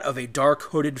it's that of a dark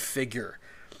hooded figure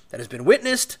that has been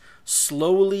witnessed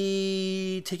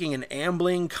slowly taking an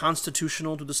ambling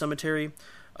constitutional to the cemetery.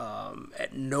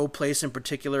 At no place in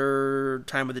particular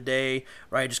time of the day,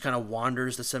 right? Just kind of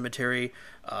wanders the cemetery.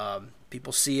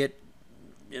 People see it,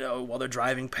 while they're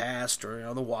driving past or,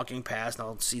 they're walking past, and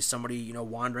I'll see somebody,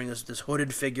 wandering this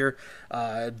hooded figure,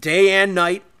 day and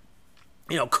night.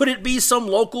 Could it be some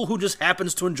local who just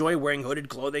happens to enjoy wearing hooded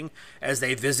clothing as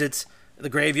they visit the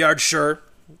graveyard? Sure,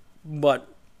 but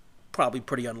probably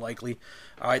pretty unlikely.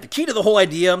 All right, the key to the whole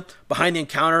idea behind the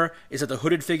encounter is that the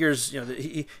hooded figures,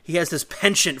 he has this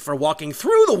penchant for walking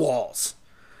through the walls,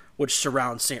 which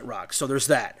surround St. Roch. So there's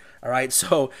that. All right,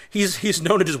 so he's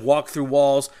known to just walk through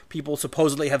walls. People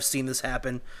supposedly have seen this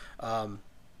happen.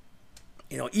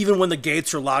 Even when the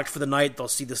gates are locked for the night, they'll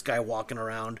see this guy walking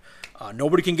around.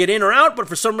 Nobody can get in or out, but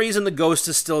for some reason the ghost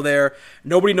is still there.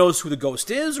 Nobody knows who the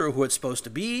ghost is or who it's supposed to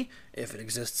be, if it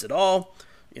exists at all.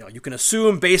 You can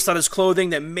assume based on his clothing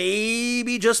that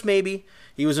maybe, just maybe,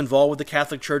 he was involved with the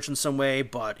Catholic Church in some way,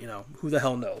 but, who the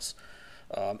hell knows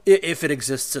if it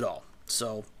exists at all.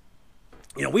 So,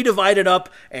 we divided up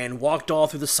and walked all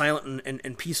through the silent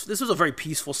and peaceful. This was a very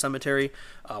peaceful cemetery.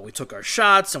 We took our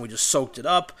shots and we just soaked it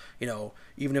up,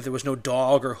 even if there was no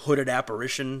dog or hooded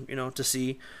apparition, to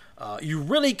see. You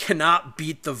really cannot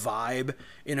beat the vibe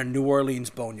in a New Orleans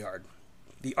boneyard.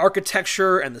 The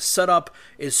architecture and the setup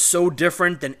is so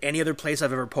different than any other place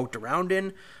I've ever poked around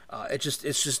in. It's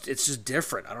just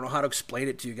different. I don't know how to explain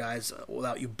it to you guys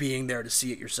without you being there to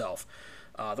see it yourself.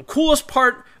 The coolest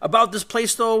part about this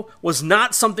place, though, was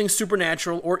not something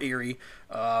supernatural or eerie.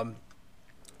 The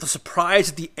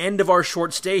surprise at the end of our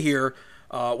short stay here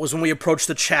was when we approached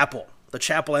the chapel. The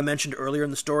chapel I mentioned earlier in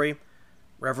the story.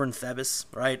 Reverend Thevis,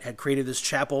 right, had created this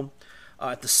chapel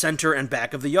at the center and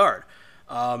back of the yard.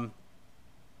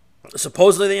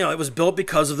 Supposedly, it was built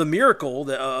because of the miracle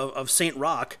of St.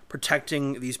 Roch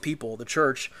protecting these people, the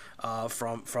church,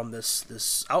 from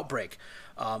this outbreak.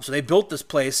 So they built this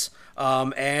place,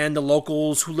 and the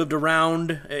locals who lived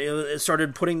around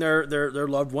started putting their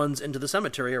loved ones into the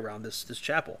cemetery around this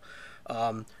chapel.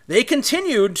 They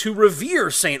continued to revere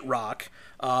St. Roch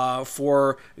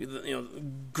for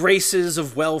graces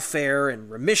of welfare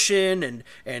and remission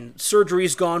and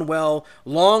surgeries gone well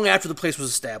long after the place was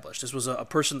established. This was a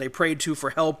person they prayed to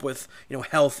for help with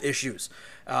health issues.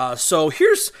 So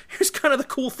here's kind of the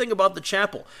cool thing about the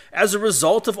chapel. As a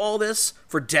result of all this,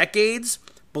 for decades,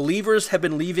 believers have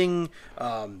been leaving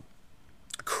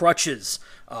crutches,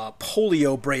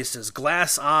 polio braces,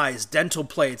 glass eyes, dental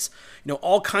plates,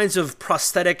 all kinds of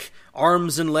prosthetic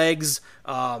arms and legs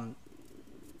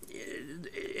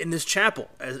in this chapel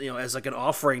as like an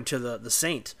offering to the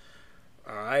saint.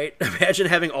 All right, imagine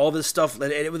having all this stuff.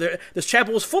 This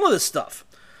chapel was full of this stuff.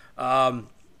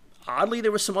 Oddly,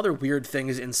 there were some other weird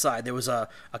things inside. There was a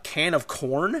can of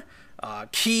corn,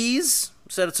 keys,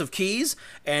 sets of keys,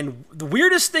 and the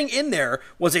weirdest thing in there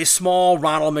was a small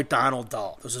Ronald McDonald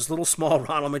doll. There was this little small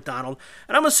Ronald McDonald,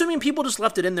 and I'm assuming people just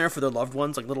left it in there for their loved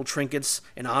ones, like little trinkets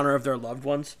in honor of their loved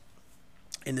ones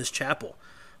in this chapel.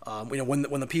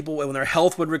 When their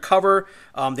health would recover,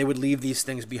 they would leave these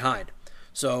things behind.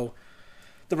 So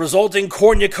the resulting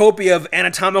cornucopia of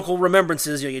anatomical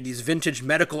remembrances, you had these vintage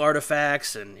medical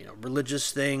artifacts and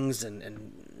religious things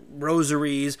and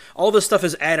rosaries. All this stuff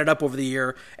is added up over the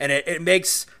year, and it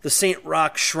makes the St.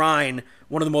 Roch Shrine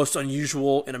one of the most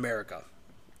unusual in America,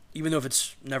 even though if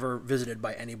it's never visited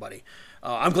by anybody.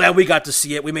 I'm glad we got to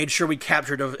see it. We made sure we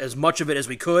captured as much of it as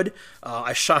we could.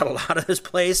 I shot a lot of this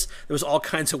place. There was all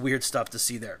kinds of weird stuff to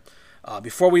see there.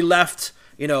 Before we left,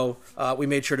 we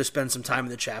made sure to spend some time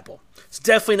in the chapel. It's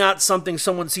definitely not something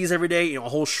someone sees every day, a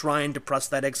whole shrine to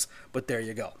prosthetics, but there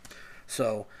you go.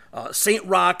 So St.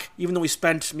 Roch, even though we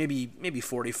spent maybe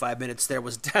 45 minutes there,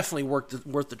 was definitely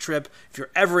worth the trip. If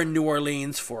you're ever in New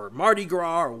Orleans for Mardi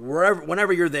Gras or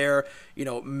whenever you're there,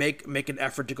 make an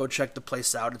effort to go check the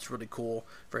place out. It's really cool,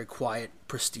 very quiet,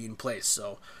 pristine place.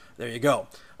 So there you go.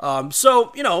 A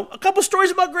couple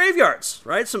stories about graveyards,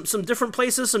 right? Some different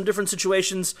places, some different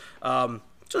situations.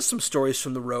 Just some stories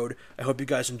from the road. I hope you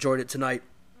guys enjoyed it tonight.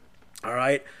 All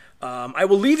right. I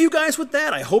will leave you guys with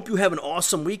that. I hope you have an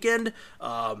awesome weekend.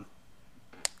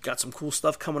 Got some cool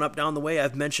stuff coming up down the way.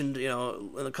 I've mentioned, in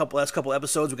the last couple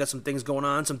episodes, we've got some things going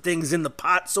on, some things in the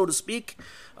pot, so to speak,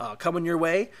 coming your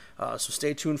way. So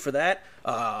stay tuned for that.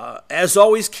 As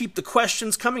always, keep the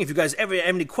questions coming. If you guys ever have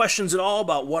any questions at all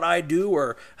about what I do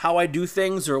or how I do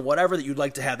things or whatever that you'd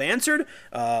like to have answered,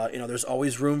 there's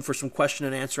always room for some question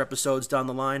and answer episodes down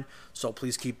the line. So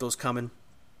please keep those coming.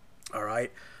 All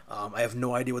right. I have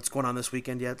no idea what's going on this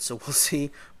weekend yet, so we'll see.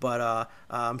 But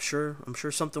I'm sure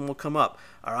something will come up.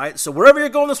 All right. So wherever you're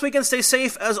going this weekend, stay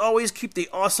safe. As always, keep the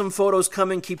awesome photos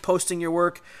coming. Keep posting your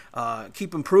work.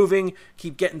 Keep improving.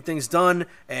 Keep getting things done.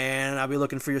 And I'll be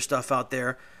looking for your stuff out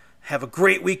there. Have a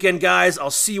great weekend, guys.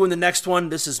 I'll see you in the next one.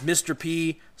 This is Mr.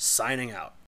 P signing out.